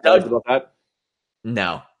Doug, about that?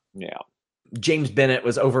 No. Yeah. James Bennett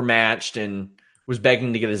was overmatched and was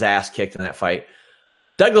begging to get his ass kicked in that fight.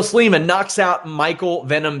 Douglas Lima knocks out Michael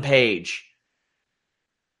Venom Page.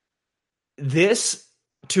 This,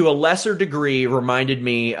 to a lesser degree, reminded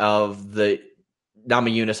me of the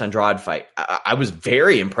Namajunas Andrade fight. I was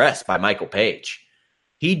very impressed by Michael Page.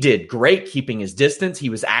 He did great keeping his distance. He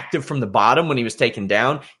was active from the bottom when he was taken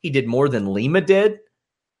down. He did more than Lima did.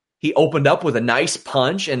 He opened up with a nice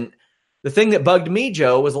punch. And the thing that bugged me,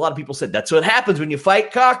 Joe, was a lot of people said, that's what happens when you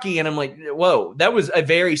fight cocky. And I'm like, whoa, that was a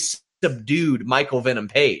very subdued Michael Venom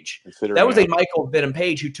Page. That was a Michael Venom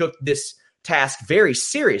Page who took this task very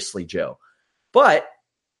seriously, Joe. But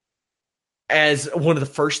as one of the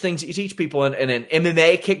first things you teach people in an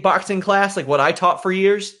MMA kickboxing class, like what I taught for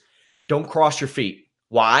years, don't cross your feet.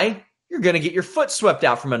 Why? You're going to get your foot swept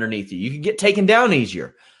out from underneath you. You can get taken down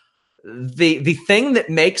easier. The thing that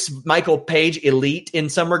makes Michael Page elite in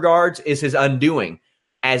some regards is his undoing,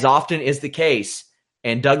 as often is the case.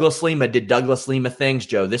 And Douglas Lima did Douglas Lima things,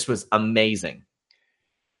 Joe. This was amazing.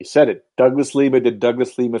 You said it. Douglas Lima did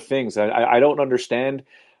Douglas Lima things. I don't understand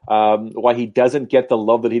why he doesn't get the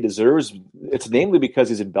love that he deserves. It's namely because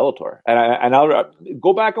he's in Bellator. And I'll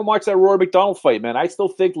go back and watch that Rory McDonald fight, man. I still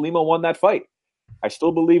think Lima won that fight. I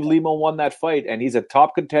still believe Lima won that fight, and he's a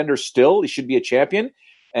top contender still. He should be a champion.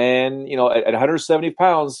 And, you know, at 170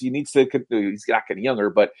 pounds, he's not getting younger,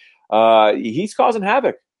 but he's causing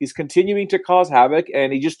havoc. He's continuing to cause havoc,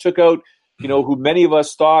 and he just took out, you know, who many of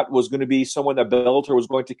us thought was going to be someone that Bellator was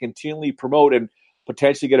going to continually promote and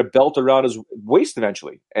potentially get a belt around his waist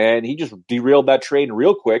eventually. And he just derailed that train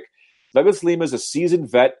real quick. Douglas Lima is a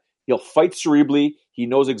seasoned vet. He'll fight cerebrally. He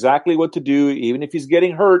knows exactly what to do. Even if he's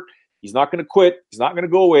getting hurt, he's not going to quit. He's not going to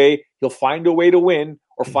go away. He'll find a way to win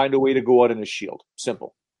or find a way to go out in his shield.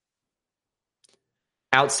 Simple.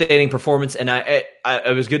 Outstanding performance. And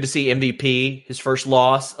it was good to see MVP, his first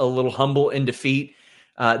loss, a little humble in defeat.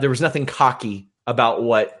 There was nothing cocky about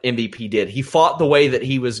what MVP did. He fought the way that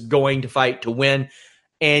he was going to fight to win.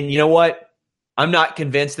 And you know what? I'm not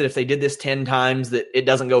convinced that if they did this 10 times that it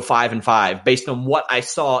doesn't go 5-5 based on what I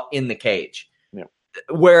saw in the cage. Yeah.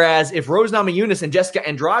 Whereas if Rose Namajunas and Jessica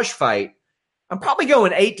Andrade fight, I'm probably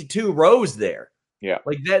going 8-2 Rose there. Yeah.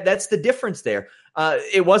 Like that's the difference there.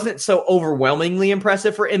 It wasn't so overwhelmingly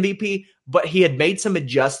impressive for MVP, but he had made some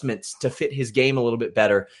adjustments to fit his game a little bit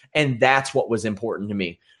better. And that's what was important to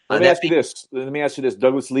me. Let me ask you this.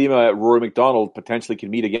 Douglas Lima, Rory McDonald potentially can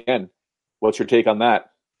meet again. What's your take on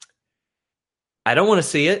that? I don't want to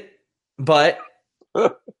see it, but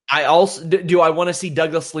I also do. I want to see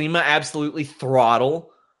Douglas Lima absolutely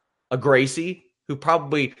throttle a Gracie who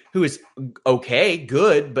is okay,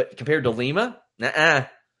 good, but compared to Lima, And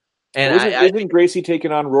isn't Gracie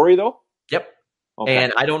taking on Rory though? Yep. Okay.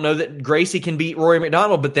 And I don't know that Gracie can beat Rory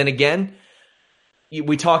McDonald, but then again,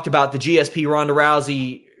 we talked about the GSP Ronda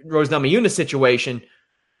Rousey Rose Namajunas situation.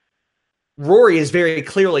 Rory is very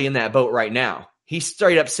clearly in that boat right now. He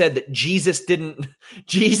straight up said that Jesus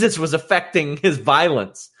was affecting his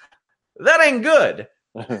violence. That ain't good.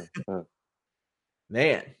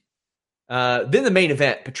 Man. Then the main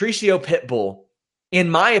event, Patricio Pitbull, in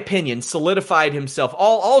my opinion, solidified himself.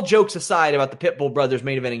 All jokes aside about the Pitbull brothers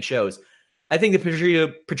main eventing shows, I think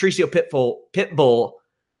the Patricio Pitbull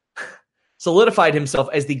solidified himself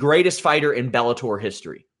as the greatest fighter in Bellator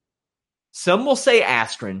history. Some will say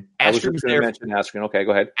Askren. I was going to mention Askren. Okay,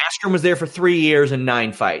 go ahead. Askren was there for 3 years and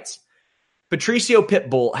 9 fights. Patricio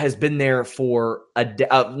Pitbull has been there for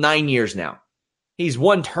 9 years now. He's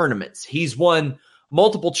won tournaments. He's won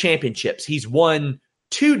multiple championships. He's won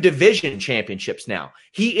 2 division championships now.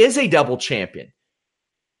 He is a double champion.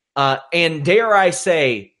 And dare I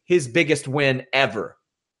say, his biggest win ever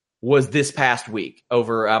was this past week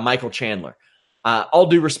over Michael Chandler. All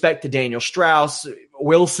due respect to Daniel Strauss,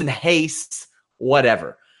 Wilson Hayes,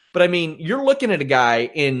 whatever. But I mean, you're looking at a guy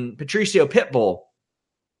in Patricio Pitbull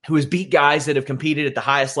who has beat guys that have competed at the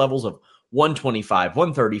highest levels of 125,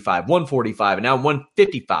 135, 145, and now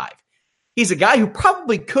 155. He's a guy who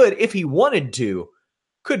probably could, if he wanted to,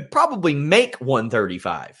 could probably make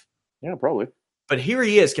 135. Yeah, probably. But here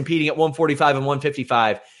he is competing at 145 and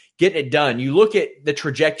 155, getting it done. You look at the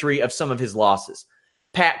trajectory of some of his losses.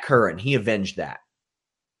 Pat Curran, he avenged that.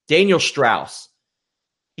 Daniel Strauss,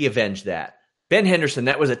 he avenged that. Ben Henderson,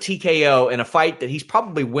 that was a TKO in a fight that he's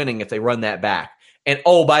probably winning if they run that back. And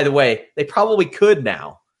oh, by the way, they probably could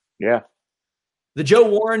now. Yeah. The Joe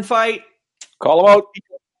Warren fight. Call him out.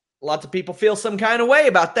 Lots of people feel some kind of way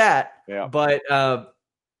about that. Yeah. But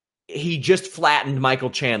he just flattened Michael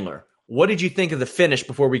Chandler. What did you think of the finish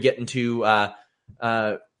before we get into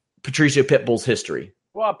Patricio Pitbull's history?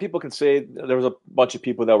 Well, people can say there was a bunch of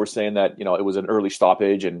people that were saying that, it was an early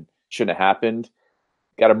stoppage and shouldn't have happened.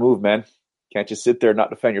 Got to move, man. Can't just sit there and not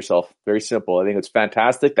defend yourself. Very simple. I think it's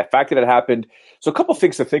fantastic. The fact that it happened. So a couple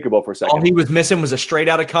things to think about for a second. All he was missing was a Straight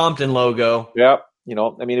Outta Compton logo. Yeah.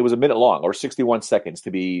 It was a minute long, or 61 seconds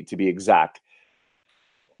to be exact.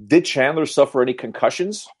 Did Chandler suffer any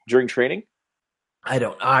concussions during training?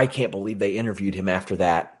 I can't believe they interviewed him after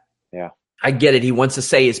that. Yeah. I get it. He wants to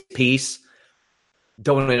say his piece.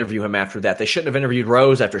 Don't interview him after that. They shouldn't have interviewed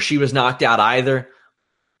Rose after she was knocked out either.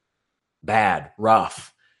 Bad,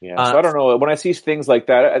 rough. Yeah, so I don't know. When I see things like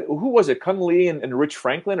that, who was it? Kun Lee and Rich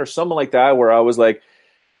Franklin or someone like that, where I was like,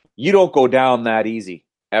 you don't go down that easy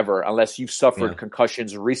ever unless you've suffered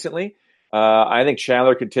concussions recently. I think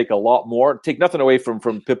Chandler could take a lot more. Take nothing away from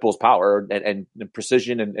Pitbull's power and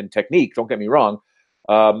precision and technique. Don't get me wrong.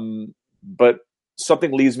 But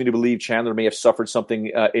something leads me to believe Chandler may have suffered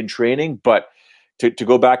something in training. But to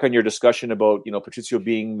go back on your discussion about Patricio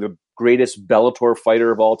being the greatest Bellator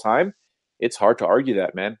fighter of all time, it's hard to argue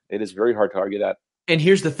that, man. It is very hard to argue that. And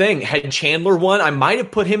here's the thing. Had Chandler won, I might have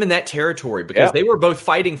put him in that territory because they were both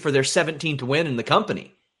fighting for their 17th win in the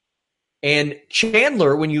company. And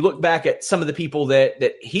Chandler, when you look back at some of the people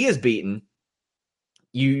that he has beaten,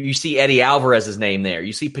 you see Eddie Alvarez's name there.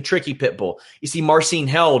 You see Patricky Pitbull. You see Marcin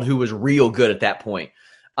Held, who was real good at that point.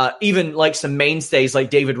 Even like some mainstays like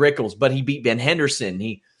David Rickles, but he beat Ben Henderson.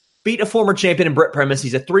 He beat a former champion in Brett Premise.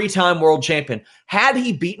 He's a 3-time world champion. Had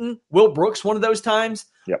he beaten Will Brooks one of those times,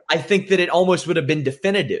 I think that it almost would have been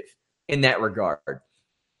definitive in that regard.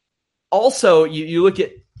 Also, you look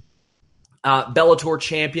at Bellator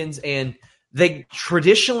champions, and they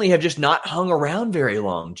traditionally have just not hung around very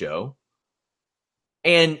long, Joe.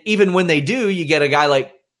 And even when they do, you get a guy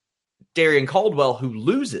like Darrion Caldwell who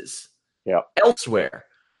loses elsewhere.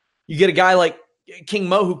 You get a guy like King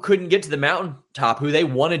Mo, who couldn't get to the mountaintop, who they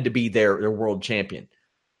wanted to be their world champion.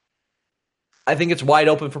 I think it's wide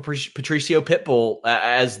open for Patricio Pitbull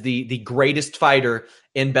as the greatest fighter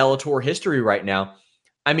in Bellator history right now.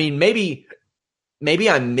 I mean, maybe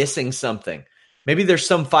I'm missing something. Maybe there's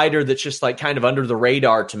some fighter that's just like kind of under the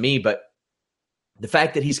radar to me, but the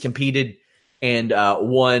fact that he's competed and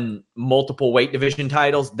won multiple weight division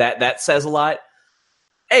titles, that says a lot.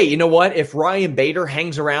 Hey, you know what? If Ryan Bader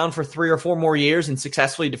hangs around for 3 or 4 more years and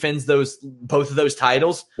successfully defends both of those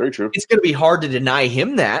titles, very true. It's going to be hard to deny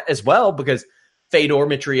him that as well, because Fedor,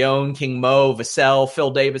 Mitrione, King Mo, Vassell,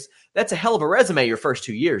 Phil Davis, that's a hell of a resume your first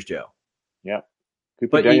 2 years, Joe. Yeah. Could you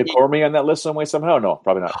put Daniel Cormier on that list some way, somehow? No,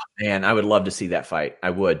 probably not. Oh, man, I would love to see that fight.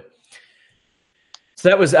 I would. So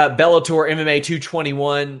that was Bellator MMA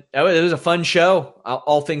 221. It was a fun show,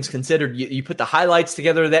 all things considered. You put the highlights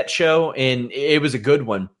together of that show, and it was a good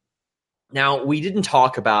one. Now, we didn't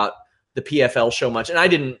talk about the PFL show much, and I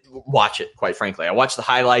didn't watch it, quite frankly. I watched the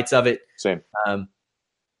highlights of it. Same.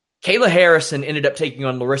 Kayla Harrison ended up taking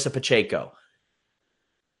on Larissa Pacheco.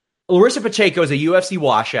 Larissa Pacheco is a UFC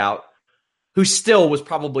washout who still was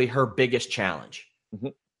probably her biggest challenge. Mm-hmm.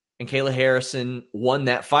 And Kayla Harrison won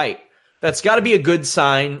that fight. That's got to be a good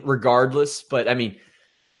sign regardless. But, I mean,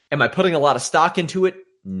 am I putting a lot of stock into it?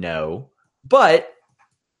 No. But,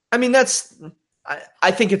 I mean,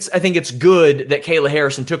 I think it's good that Kayla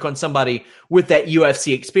Harrison took on somebody with that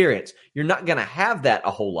UFC experience. You're not going to have that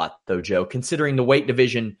a whole lot, though, Joe, considering the weight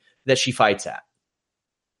division that she fights at.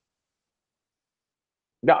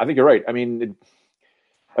 No, I think you're right. I mean,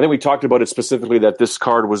 I think we talked about it specifically that this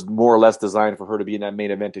card was more or less designed for her to be in that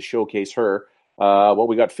main event to showcase her.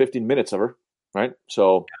 We got 15 minutes of her, right?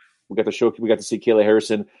 So we got to see Kayla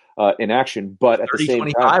Harrison in action, but at the same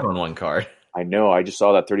time, on one card. I know. I just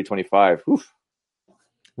saw that 30-25. Oof.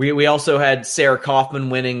 We also had Sarah Kaufman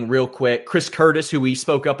winning real quick. Chris Curtis, who we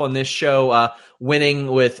spoke up on this show, winning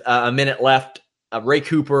with a minute left. Ray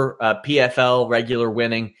Cooper, PFL regular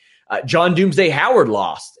winning. John Doomsday Howard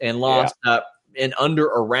lost in under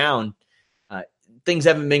a round. Things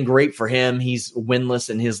haven't been great for him. He's winless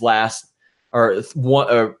in his last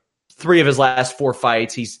three of his last 4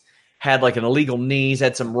 fights. He's had like an illegal knee. He's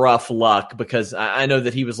had some rough luck because I know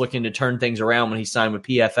that he was looking to turn things around when he signed with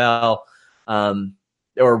PFL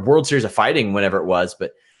or World Series of Fighting, whenever it was.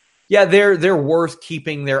 But yeah, they're worth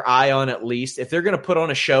keeping their eye on at least. If they're going to put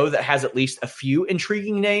on a show that has at least a few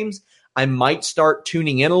intriguing names, I might start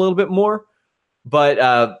tuning in a little bit more.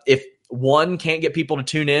 But if one can't get people to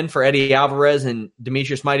tune in for Eddie Alvarez and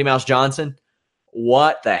Demetrius Mighty Mouse Johnson,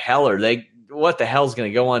 what the hell is going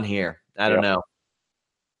to go on here? I don't know.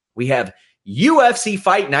 We have UFC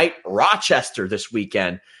Fight Night Rochester this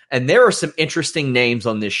weekend And there are some interesting names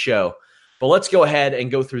on this show. But let's go ahead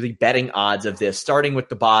and go through the betting odds of this, starting with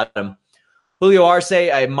the bottom. Julio Arce,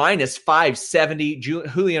 a minus 570.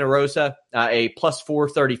 Julian Erosa, a plus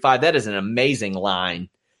 435. That is an amazing line.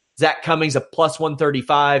 Zach Cummings, a plus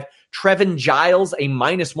 135. Trevin Giles, a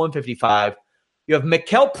minus 155. You have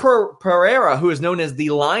Mikel Pereira, who is known as the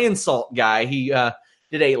lion salt guy. He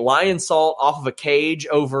did a lion salt off of a cage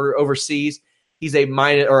overseas. He's a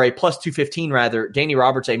plus 215 rather. Danny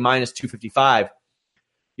Roberts, a minus 255.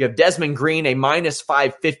 You have Desmond Green, a minus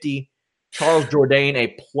 550. Charles Jourdain,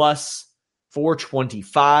 a plus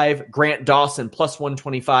 425. Grant Dawson, plus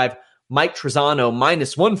 125. Mike Trezano,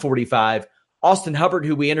 minus 145. Austin Hubbard,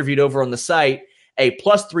 who we interviewed over on the site, a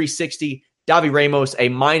plus 360. Davi Ramos, a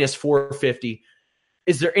minus 450.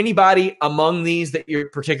 Is there anybody among these that you're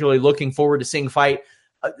particularly looking forward to seeing fight?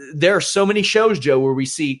 There are so many shows, Joe, where we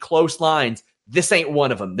see close lines. This ain't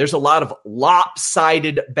one of them. There's a lot of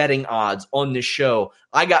lopsided betting odds on this show.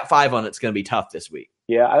 I got 5 on it. It's going to be tough this week.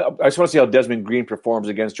 Yeah, I just want to see how Desmond Green performs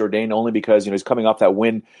against Jourdain, only because he's coming off that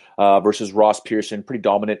win versus Ross Pearson, pretty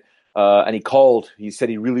dominant. And he said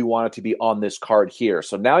he really wanted to be on this card here.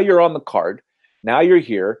 So now you're on the card. Now you're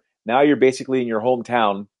here. Now you're basically in your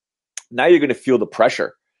hometown. Now you're going to feel the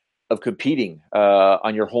pressure of competing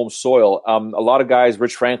on your home soil. A lot of guys,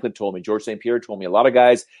 Rich Franklin told me, George St. Pierre told me, a lot of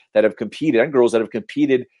guys that have competed and girls that have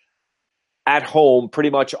competed at home, pretty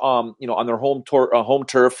much on their home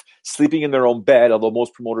turf, sleeping in their own bed, although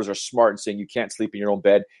most promoters are smart and saying you can't sleep in your own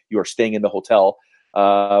bed, you are staying in the hotel.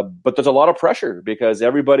 But there's a lot of pressure because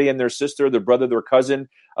everybody and their sister, their brother, their cousin,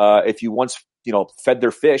 if you once fed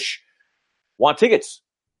their fish, want tickets.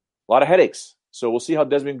 A lot of headaches. So we'll see how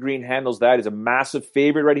Desmond Green handles that. He's a massive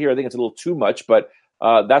favorite right here. I think it's a little too much, but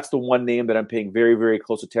that's the one name that I'm paying very, very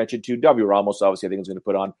close attention to. W. Ramos, obviously, I think is going to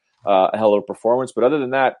put on a hell of a performance. But other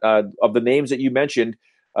than that, of the names that you mentioned,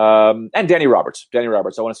 and Danny Roberts, I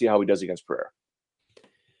want to see how he does against Pereira.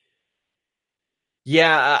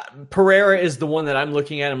 Yeah, Pereira is the one that I'm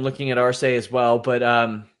looking at. I'm looking at Arce as well, but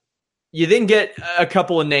you then get a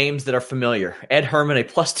couple of names that are familiar. Ed Herman, a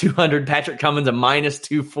plus 200. Patrick Cummins, a minus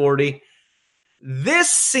 240. This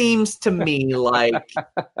seems to me like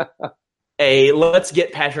a let's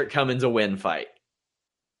get Patrick Cummins a win fight.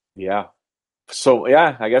 Yeah. So,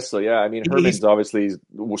 yeah, I guess so. Yeah. I mean, Herman's obviously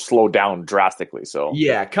will slow down drastically. So,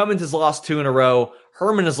 yeah, Cummins has lost 2 in a row.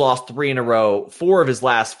 Herman has lost 3 in a row, 4 of his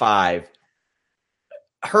last 5.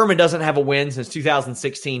 Herman doesn't have a win since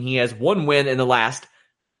 2016. He has 1 win in the last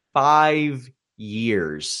 5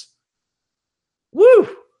 years. Woo!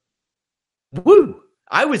 Woo!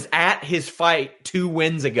 I was at his fight 2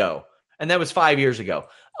 wins ago, and that was 5 years ago.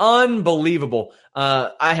 Unbelievable.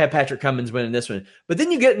 I have Patrick Cummins winning this one. But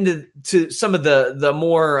then you get into some of the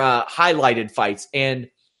more highlighted fights, and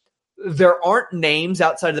there aren't names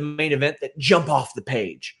outside of the main event that jump off the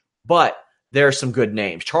page. But there are some good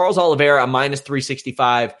names. Charles Oliveira, a minus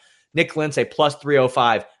 365. Nick Lentz, a plus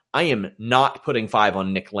 305. I am not putting 5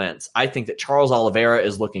 on Nick Lentz. I think that Charles Oliveira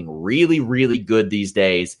is looking really, really good these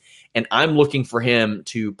days, and I'm looking for him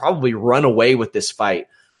to probably run away with this fight.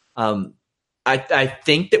 I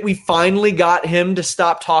think that we finally got him to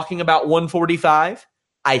stop talking about 145.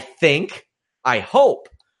 I hope,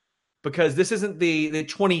 because this isn't the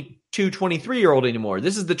 22, 23-year-old anymore.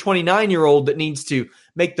 This is the 29-year-old that needs to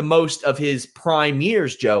make the most of his prime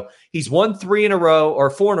years, Joe. He's won 4 in a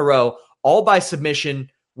row, all by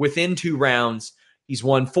submission within 2 rounds. He's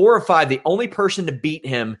won 4 or 5. The only person to beat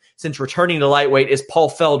him since returning to lightweight is Paul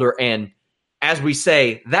Felder. And as we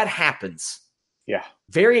say, that happens. Yeah.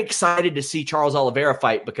 Very excited to see Charles Oliveira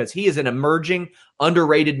fight because he is an emerging,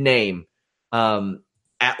 underrated name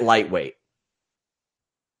at lightweight.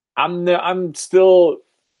 I'm not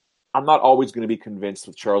always going to be convinced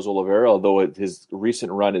with Charles Oliveira, although his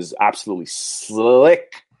recent run is absolutely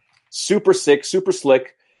slick, super sick, super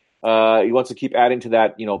slick. He wants to keep adding to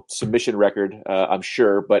that, submission record, I'm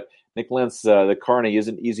sure. But Nick Lentz, the Carney,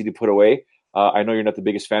 isn't easy to put away. I know you're not the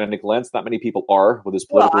biggest fan of Nick Lentz. Not many people are with his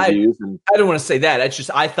political views. I don't want to say that. It's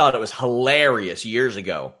just I thought it was hilarious years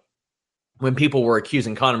ago when people were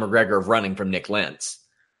accusing Conor McGregor of running from Nick Lentz.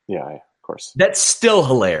 Yeah, of course. That's still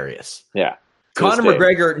hilarious. Yeah. Conor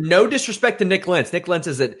McGregor, no disrespect to Nick Lentz. Nick Lentz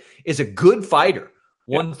is a good fighter.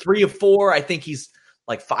 Won 3 of 4. I think he's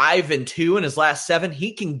like 5-2 in his last 7.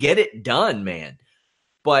 He can get it done, man.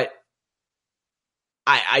 But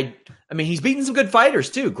I mean, he's beaten some good fighters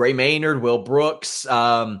too. Gray Maynard, Will Brooks,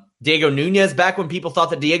 Diego Nunez back when people thought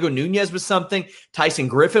that Diego Nunez was something. Tyson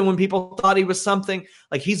Griffin when people thought he was something.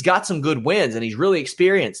 Like, he's got some good wins and he's really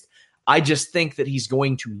experienced. I just think that he's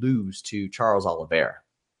going to lose to Charles Oliveira.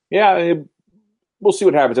 Yeah, we'll see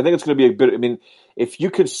what happens. I think it's going to be a bit. I mean, if you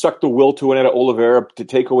could suck the will to Aneta Oliveira to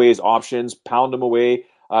take away his options, pound him away.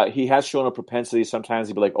 He has shown a propensity sometimes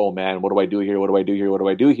to be like, oh man, what do I do here? What do I do here? What do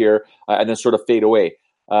I do here? And then sort of fade away.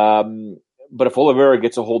 But if Oliveira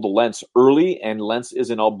gets a hold of Lentz early and Lentz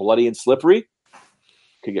isn't all bloody and slippery,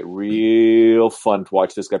 could get real fun to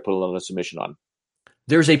watch this guy put a submission on.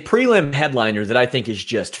 There's a prelim headliner that I think is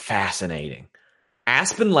just fascinating.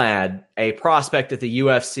 Aspen Ladd, a prospect at the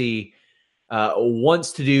UFC,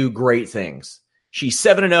 wants to do great things. She's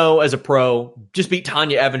 7-0 as a pro, just beat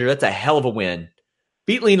Tanya Evander. That's a hell of a win.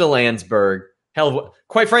 Beat Lena Landsberg.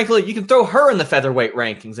 Quite frankly, you can throw her in the featherweight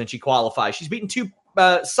rankings and she qualifies. She's beaten 2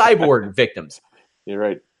 Cyborg victims. You're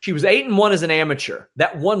right. She was 8-1 as an amateur.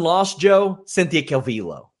 That one loss, Joe, Cynthia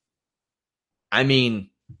Calvillo. I mean,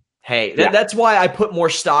 hey, that's why I put more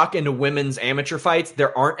stock into women's amateur fights.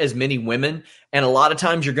 There aren't as many women, and a lot of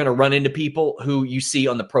times you're going to run into people who you see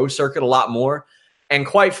on the pro circuit a lot more. And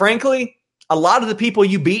quite frankly, a lot of the people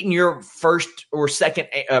you beat in your first or second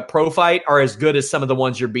pro fight are as good as some of the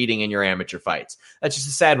ones you're beating in your amateur fights. That's just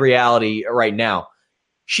a sad reality right now.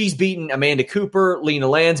 She's beaten Amanda Cooper, Lena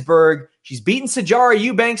Landsberg. She's beaten Sijara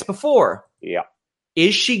Eubanks before. Yeah.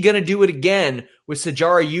 Is she going to do it again with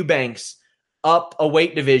Sijara Eubanks up a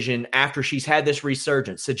weight division after she's had this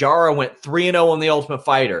resurgence? Sijara went 3-0 on the Ultimate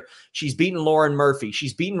Fighter. She's beaten Lauren Murphy.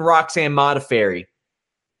 She's beaten Roxanne Modafferi.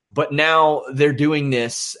 But now they're doing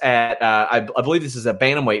this at, I believe this is a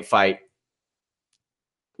bantamweight fight.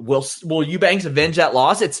 Will Eubanks avenge that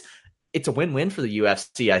loss? It's a win-win for the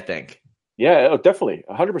UFC, I think. Yeah, definitely.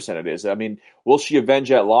 100% it is. I mean, will she avenge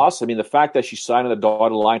that loss? I mean, the fact that she signed on the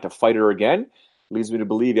dotted line to fight her again leads me to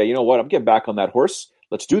believe, yeah, you know what? I'm getting back on that horse.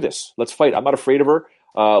 Let's do this. Let's fight. I'm not afraid of her.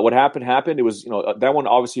 What happened. It was, that one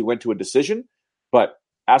obviously went to a decision, but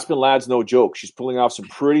Aspen Ladd's no joke. She's pulling off some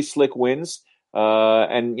pretty slick wins.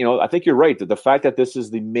 And I think you're right that the fact that this is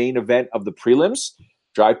the main event of the prelims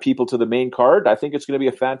drive people to the main card. I think it's going to be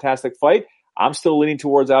a fantastic fight. I'm still leaning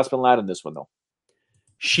towards Aspen Ladd in this one, though.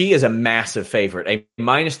 She is a massive favorite, a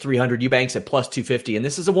 -300, Eubanks at +250. And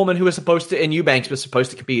this is a woman who was supposed to, and Eubanks was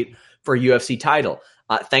supposed to compete for a UFC title.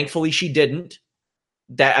 Thankfully, she didn't.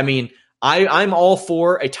 I'm all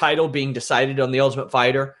for a title being decided on the Ultimate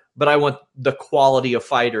Fighter, but I want the quality of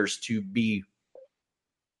fighters to be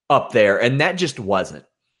up there, and that just wasn't.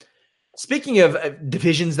 Speaking of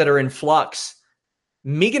divisions that are in flux,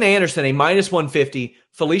 Megan Anderson, a -150,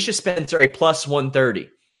 Felicia Spencer, a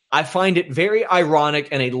 +130. I find it very ironic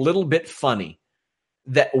and a little bit funny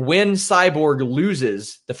that when Cyborg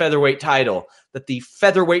loses the featherweight title, that the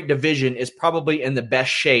featherweight division is probably in the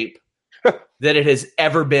best shape that it has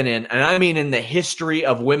ever been in. And I mean in the history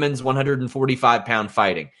of women's 145-pound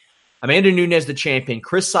fighting. Amanda Nunes, the champion.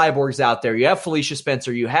 Chris Cyborg's out there. You have Felicia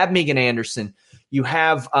Spencer. You have Megan Anderson. You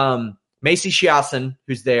have Macy Chiasson,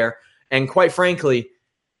 who's there. And quite frankly,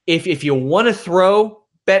 if you want to throw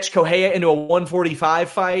Betch Kohea into a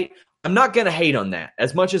 145 fight, I'm not going to hate on that.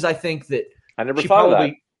 As much as I think that I never thought of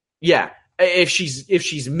that. Yeah, if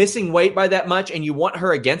she's missing weight by that much, and you want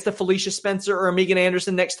her against a Felicia Spencer or a Megan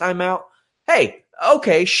Anderson next time out, hey,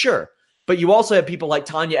 okay, sure. But you also have people like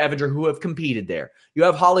Tanya Evander who have competed there. You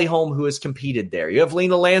have Holly Holm who has competed there. You have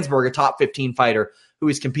Lena Landsberg, a top 15 fighter who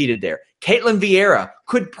has competed there. Caitlin Vieira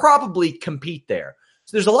could probably compete there.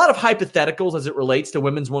 So there's a lot of hypotheticals as it relates to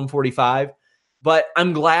women's 145. But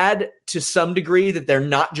I'm glad to some degree that they're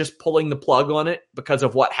not just pulling the plug on it because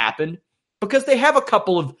of what happened, because they have a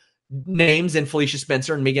couple of names in Felicia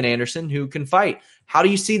Spencer and Megan Anderson who can fight. How do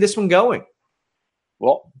you see this one going?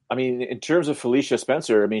 Well, I mean, in terms of Felicia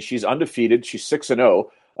Spencer, I mean, she's undefeated. She's 6-0.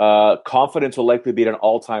 Confidence will likely be at an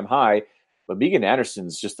all-time high. But Megan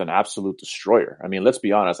Anderson's just an absolute destroyer. I mean, let's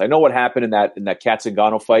be honest. I know what happened in that Kat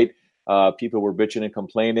Zingano fight. People were bitching and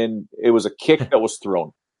complaining. It was a kick that was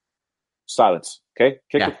thrown. Silence. Okay.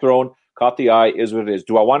 Kick was thrown, caught the eye, is what it is.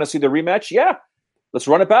 Do I want to see the rematch? Yeah. Let's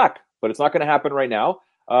run it back. But it's not going to happen right now.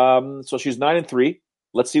 So she's 9-3.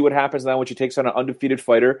 Let's see what happens now when she takes on an undefeated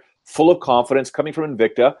fighter, full of confidence, coming from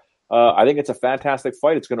Invicta. I think it's a fantastic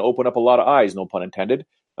fight. It's going to open up a lot of eyes, no pun intended,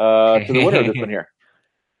 to the winner of this one here.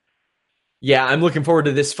 Yeah, I'm looking forward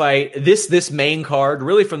to this fight. This main card,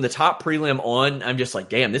 really from the top prelim on, I'm just like,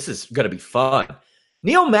 damn, this is going to be fun.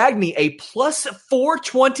 Neil Magny, a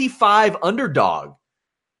 +425 underdog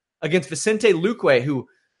against Vicente Luque, who,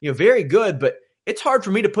 very good, but it's hard for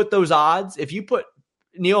me to put those odds. If you put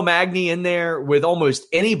Neil Magny in there with almost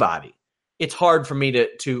anybody, it's hard for me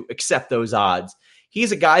to accept those odds.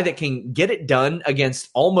 He's a guy that can get it done against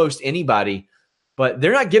almost anybody, but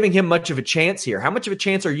they're not giving him much of a chance here. How much of a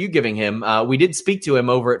chance are you giving him? We did speak to him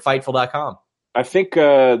over at Fightful.com. I think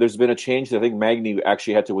there's been a change. I think Magny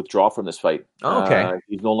actually had to withdraw from this fight. Oh, okay.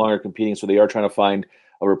 He's no longer competing, so they are trying to find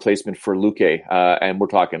a replacement for Luque, and we're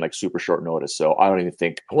talking like super short notice. So I don't even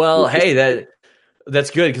think. Well, hey,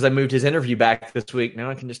 that's good because I moved his interview back this week. Now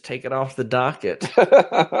I can just take it off the docket.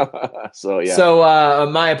 So yeah. So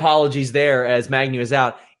my apologies there as Magny is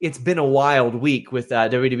out. It's been a wild week with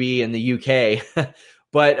WWE in the UK.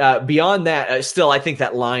 But beyond that, still, I think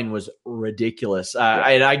that line was ridiculous.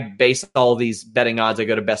 And I base all these betting odds. I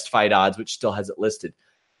go to Best Fight Odds, which still has it listed.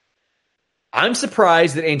 I'm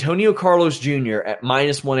surprised that Antonio Carlos Jr. at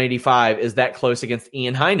minus 185 is that close against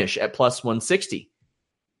Ian Heinisch at plus 160.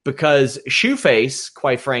 Because Shoeface,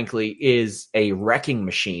 quite frankly, is a wrecking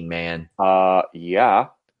machine, man. Yeah.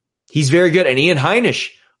 He's very good. And Ian Heinisch,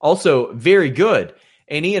 also very good.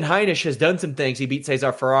 And Ian Heinisch has done some things. He beat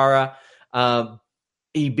Cesar Ferrara.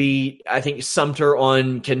 He beat, I think, Sumter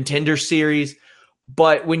on Contender Series.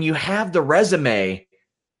 But when you have the resume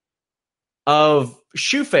of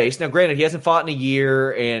Shoeface, now granted, he hasn't fought in a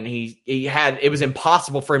year, and it was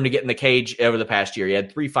impossible for him to get in the cage over the past year. He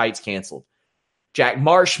had 3 fights canceled. Jack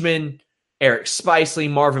Marshman, Eric Spicely,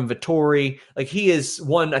 Marvin Vettori. Like, he has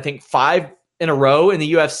won, I think, 5 in a row in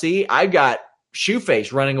the UFC. I've got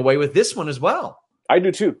Shoeface running away with this one as well. I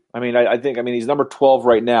do too. I think he's number 12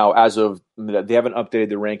 right now as of, they haven't updated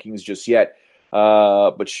the rankings just yet.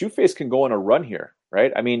 But Shoeface can go on a run here,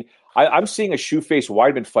 right? I'm seeing a Shoeface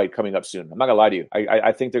Weidman fight coming up soon. I'm not gonna lie to you.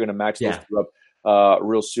 I think they're gonna match those two up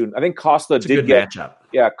real soon. I think Costa did get matchup.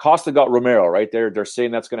 Yeah, Costa got Romero, right? They're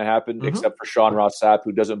saying that's gonna happen, except for Sean Ross Sapp,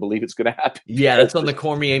 who doesn't believe it's gonna happen. Yeah, that's on the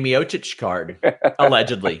Cormier Miocic card,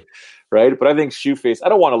 allegedly. Right? But I think Shoeface, I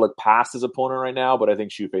don't want to look past his opponent right now, but I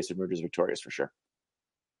think Shoeface emerges victorious for sure.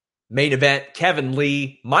 Main event, Kevin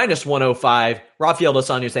Lee, minus 105. Rafael Dos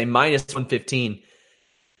Anjos saying minus 115.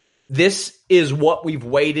 This is what we've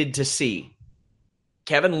waited to see.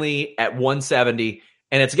 Kevin Lee at 170,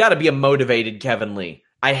 and it's got to be a motivated Kevin Lee.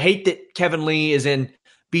 I hate that Kevin Lee is in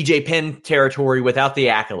BJ Penn territory without the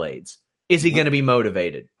accolades. Is he going to be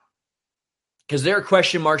motivated? Because there are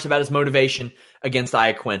question marks about his motivation against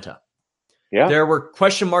Iaquinta. Yeah. There were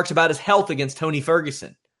question marks about his health against Tony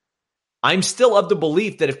Ferguson. I'm still of the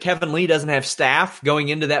belief that if Kevin Lee doesn't have staff going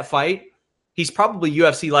into that fight, he's probably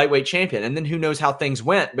UFC lightweight champion. And then who knows how things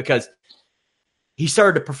went, because he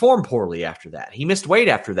started to perform poorly after that. He missed weight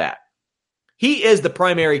after that. He is the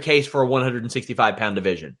primary case for a 165-pound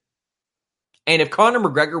division. And if Conor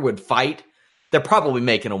McGregor would fight, they're probably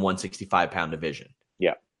making a 165-pound division.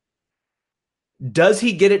 Yeah. Does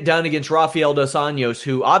he get it done against Rafael Dos Anjos,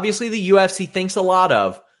 who obviously the UFC thinks a lot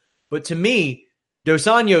of? But to me, Dos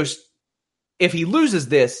Anjos, if he loses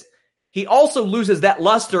this, he also loses that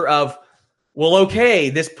luster of, well, okay,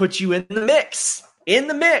 this puts you in the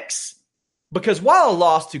mix. Because while a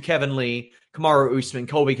loss to Kevin Lee, Kamaru Usman,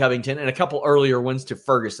 Colby Covington, and a couple earlier wins to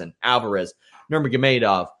Ferguson, Alvarez,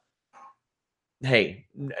 Nurmagomedov, hey,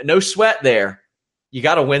 no sweat there. You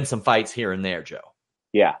got to win some fights here and there, Joe.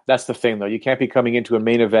 Yeah, that's the thing, though. You can't be coming into a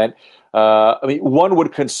main event. One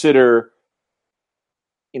would consider,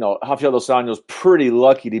 Rafael Dos Anjos pretty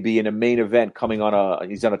lucky to be in a main event he's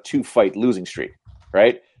on a 2-fight losing streak,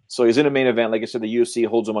 right? So he's in a main event. Like I said, the UFC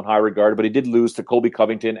holds him on high regard, but he did lose to Colby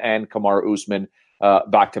Covington and Kamaru Usman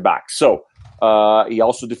back-to-back. So he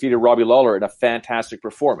also defeated Robbie Lawler in a fantastic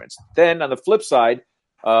performance. Then on the flip side,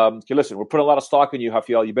 okay, listen, we're putting a lot of stock in you,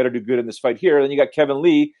 Rafael. You better do good in this fight here. Then you got Kevin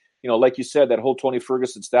Lee, like you said, that whole Tony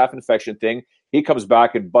Ferguson staph infection thing. He comes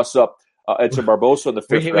back and busts up Edson Barbosa in the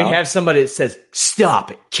 5th round. We have somebody that says,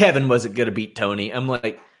 stop it. Kevin wasn't going to beat Tony. I'm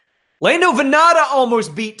like, Lando Venata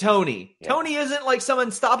almost beat Tony. Yeah. Tony isn't like some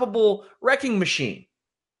unstoppable wrecking machine.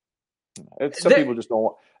 Some people just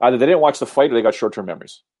don't. Either they didn't watch the fight or they got short-term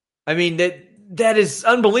memories. I mean, that is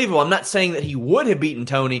unbelievable. I'm not saying that he would have beaten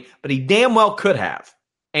Tony, but he damn well could have.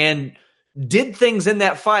 And did things in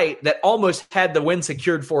that fight that almost had the win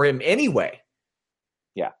secured for him anyway.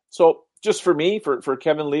 Yeah. So just for me, for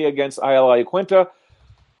Kevin Lee against Iaquinta,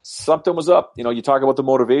 something was up. You talk about the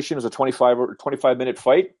motivation. It was a 25-minute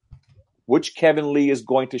fight. Which Kevin Lee is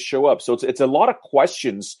going to show up? So it's a lot of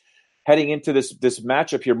questions heading into this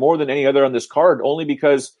matchup here, more than any other on this card, only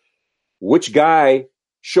because which guy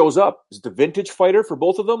shows up? Is it the vintage fighter for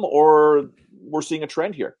both of them, or we're seeing a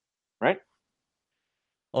trend here, right?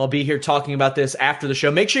 I'll be here talking about this after the show.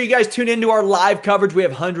 Make sure you guys tune into our live coverage. We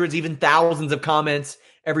have hundreds, even thousands of comments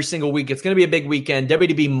every single week. It's going to be a big weekend.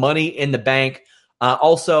 WWE Money in the Bank.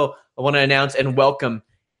 Also, I want to announce and welcome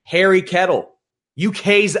Harry Kettle,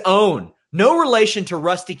 UK's own. No relation to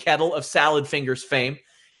Rusty Kettle of Salad Fingers fame.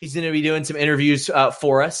 He's going to be doing some interviews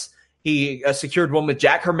for us. He secured one with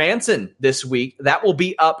Jack Hermanson this week. That will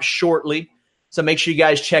be up shortly. So make sure you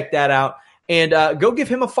guys check that out. And go give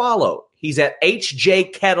him a follow. He's at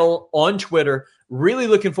HJ Kettle on Twitter. Really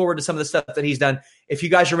looking forward to some of the stuff that he's done. If you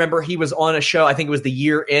guys remember, he was on a show, I think it was the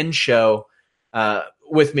year-end show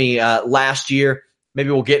with me last year. Maybe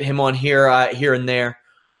we'll get him on here and there.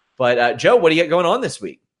 But, Joe, what do you got going on this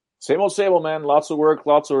week? Same old, man. Lots of work.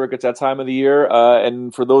 It's that time of the year.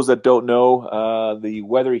 And for those that don't know, the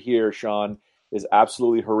weather here, Sean, is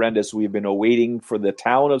absolutely horrendous. We've been awaiting for the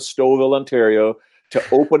town of Stouffville, Ontario, to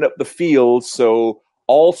open up the field so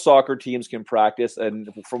all soccer teams can practice. And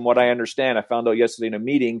from what I understand, I found out yesterday in a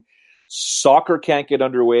meeting, soccer can't get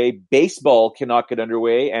underway, baseball cannot get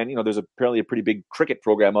underway, and there's apparently a pretty big cricket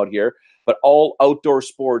program out here. But all outdoor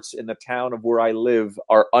sports in the town of where I live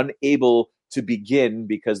are unable to begin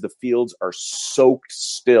because the fields are soaked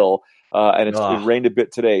still. And it rained a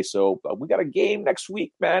bit today. So we got a game next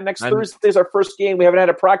week, man. Thursday is our first game. We haven't had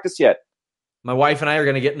a practice yet. My wife and I are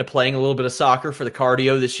going to get into playing a little bit of soccer for the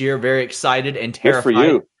cardio this year. Very excited and terrified. Good for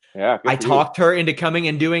you. Yeah, I talked her into coming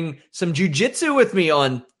and doing some jiu-jitsu with me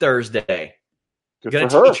on Thursday. Going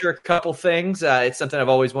to teach her a couple things. It's something I've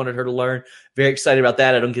always wanted her to learn. Very excited about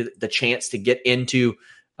that. I don't get the chance to get into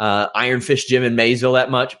Iron Fist Gym in Maysville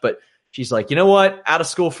that much, but she's like, you know what? Out of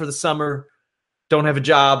school for the summer, don't have a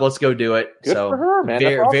job. Let's go do it. Good for her, man.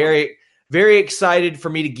 Very, awesome. very, very excited for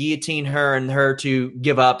me to guillotine her and her to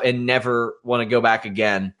give up and never want to go back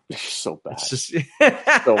again. So bad. It's just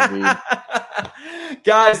so mean.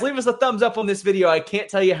 Guys, leave us a thumbs up on this video. I can't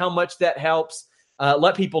tell you how much that helps.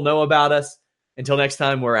 Let people know about us. Until next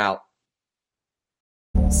time, we're out.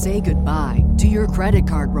 Say goodbye to your credit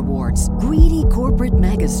card rewards. Greedy corporate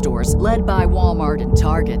mega stores, led by Walmart and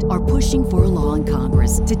Target, are pushing for a law in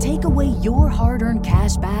Congress to take away your hard-earned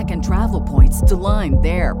cash back and travel points to line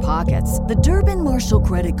their pockets. The Durbin-Marshall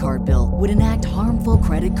credit card bill would enact harmful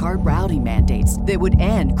credit card routing mandates that would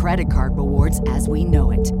end credit card rewards as we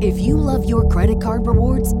know it. If you love your credit card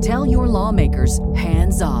rewards, tell your lawmakers,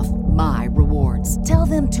 hands off my rewards. Tell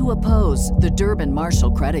them to oppose the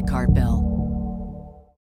Durbin-Marshall credit card bill.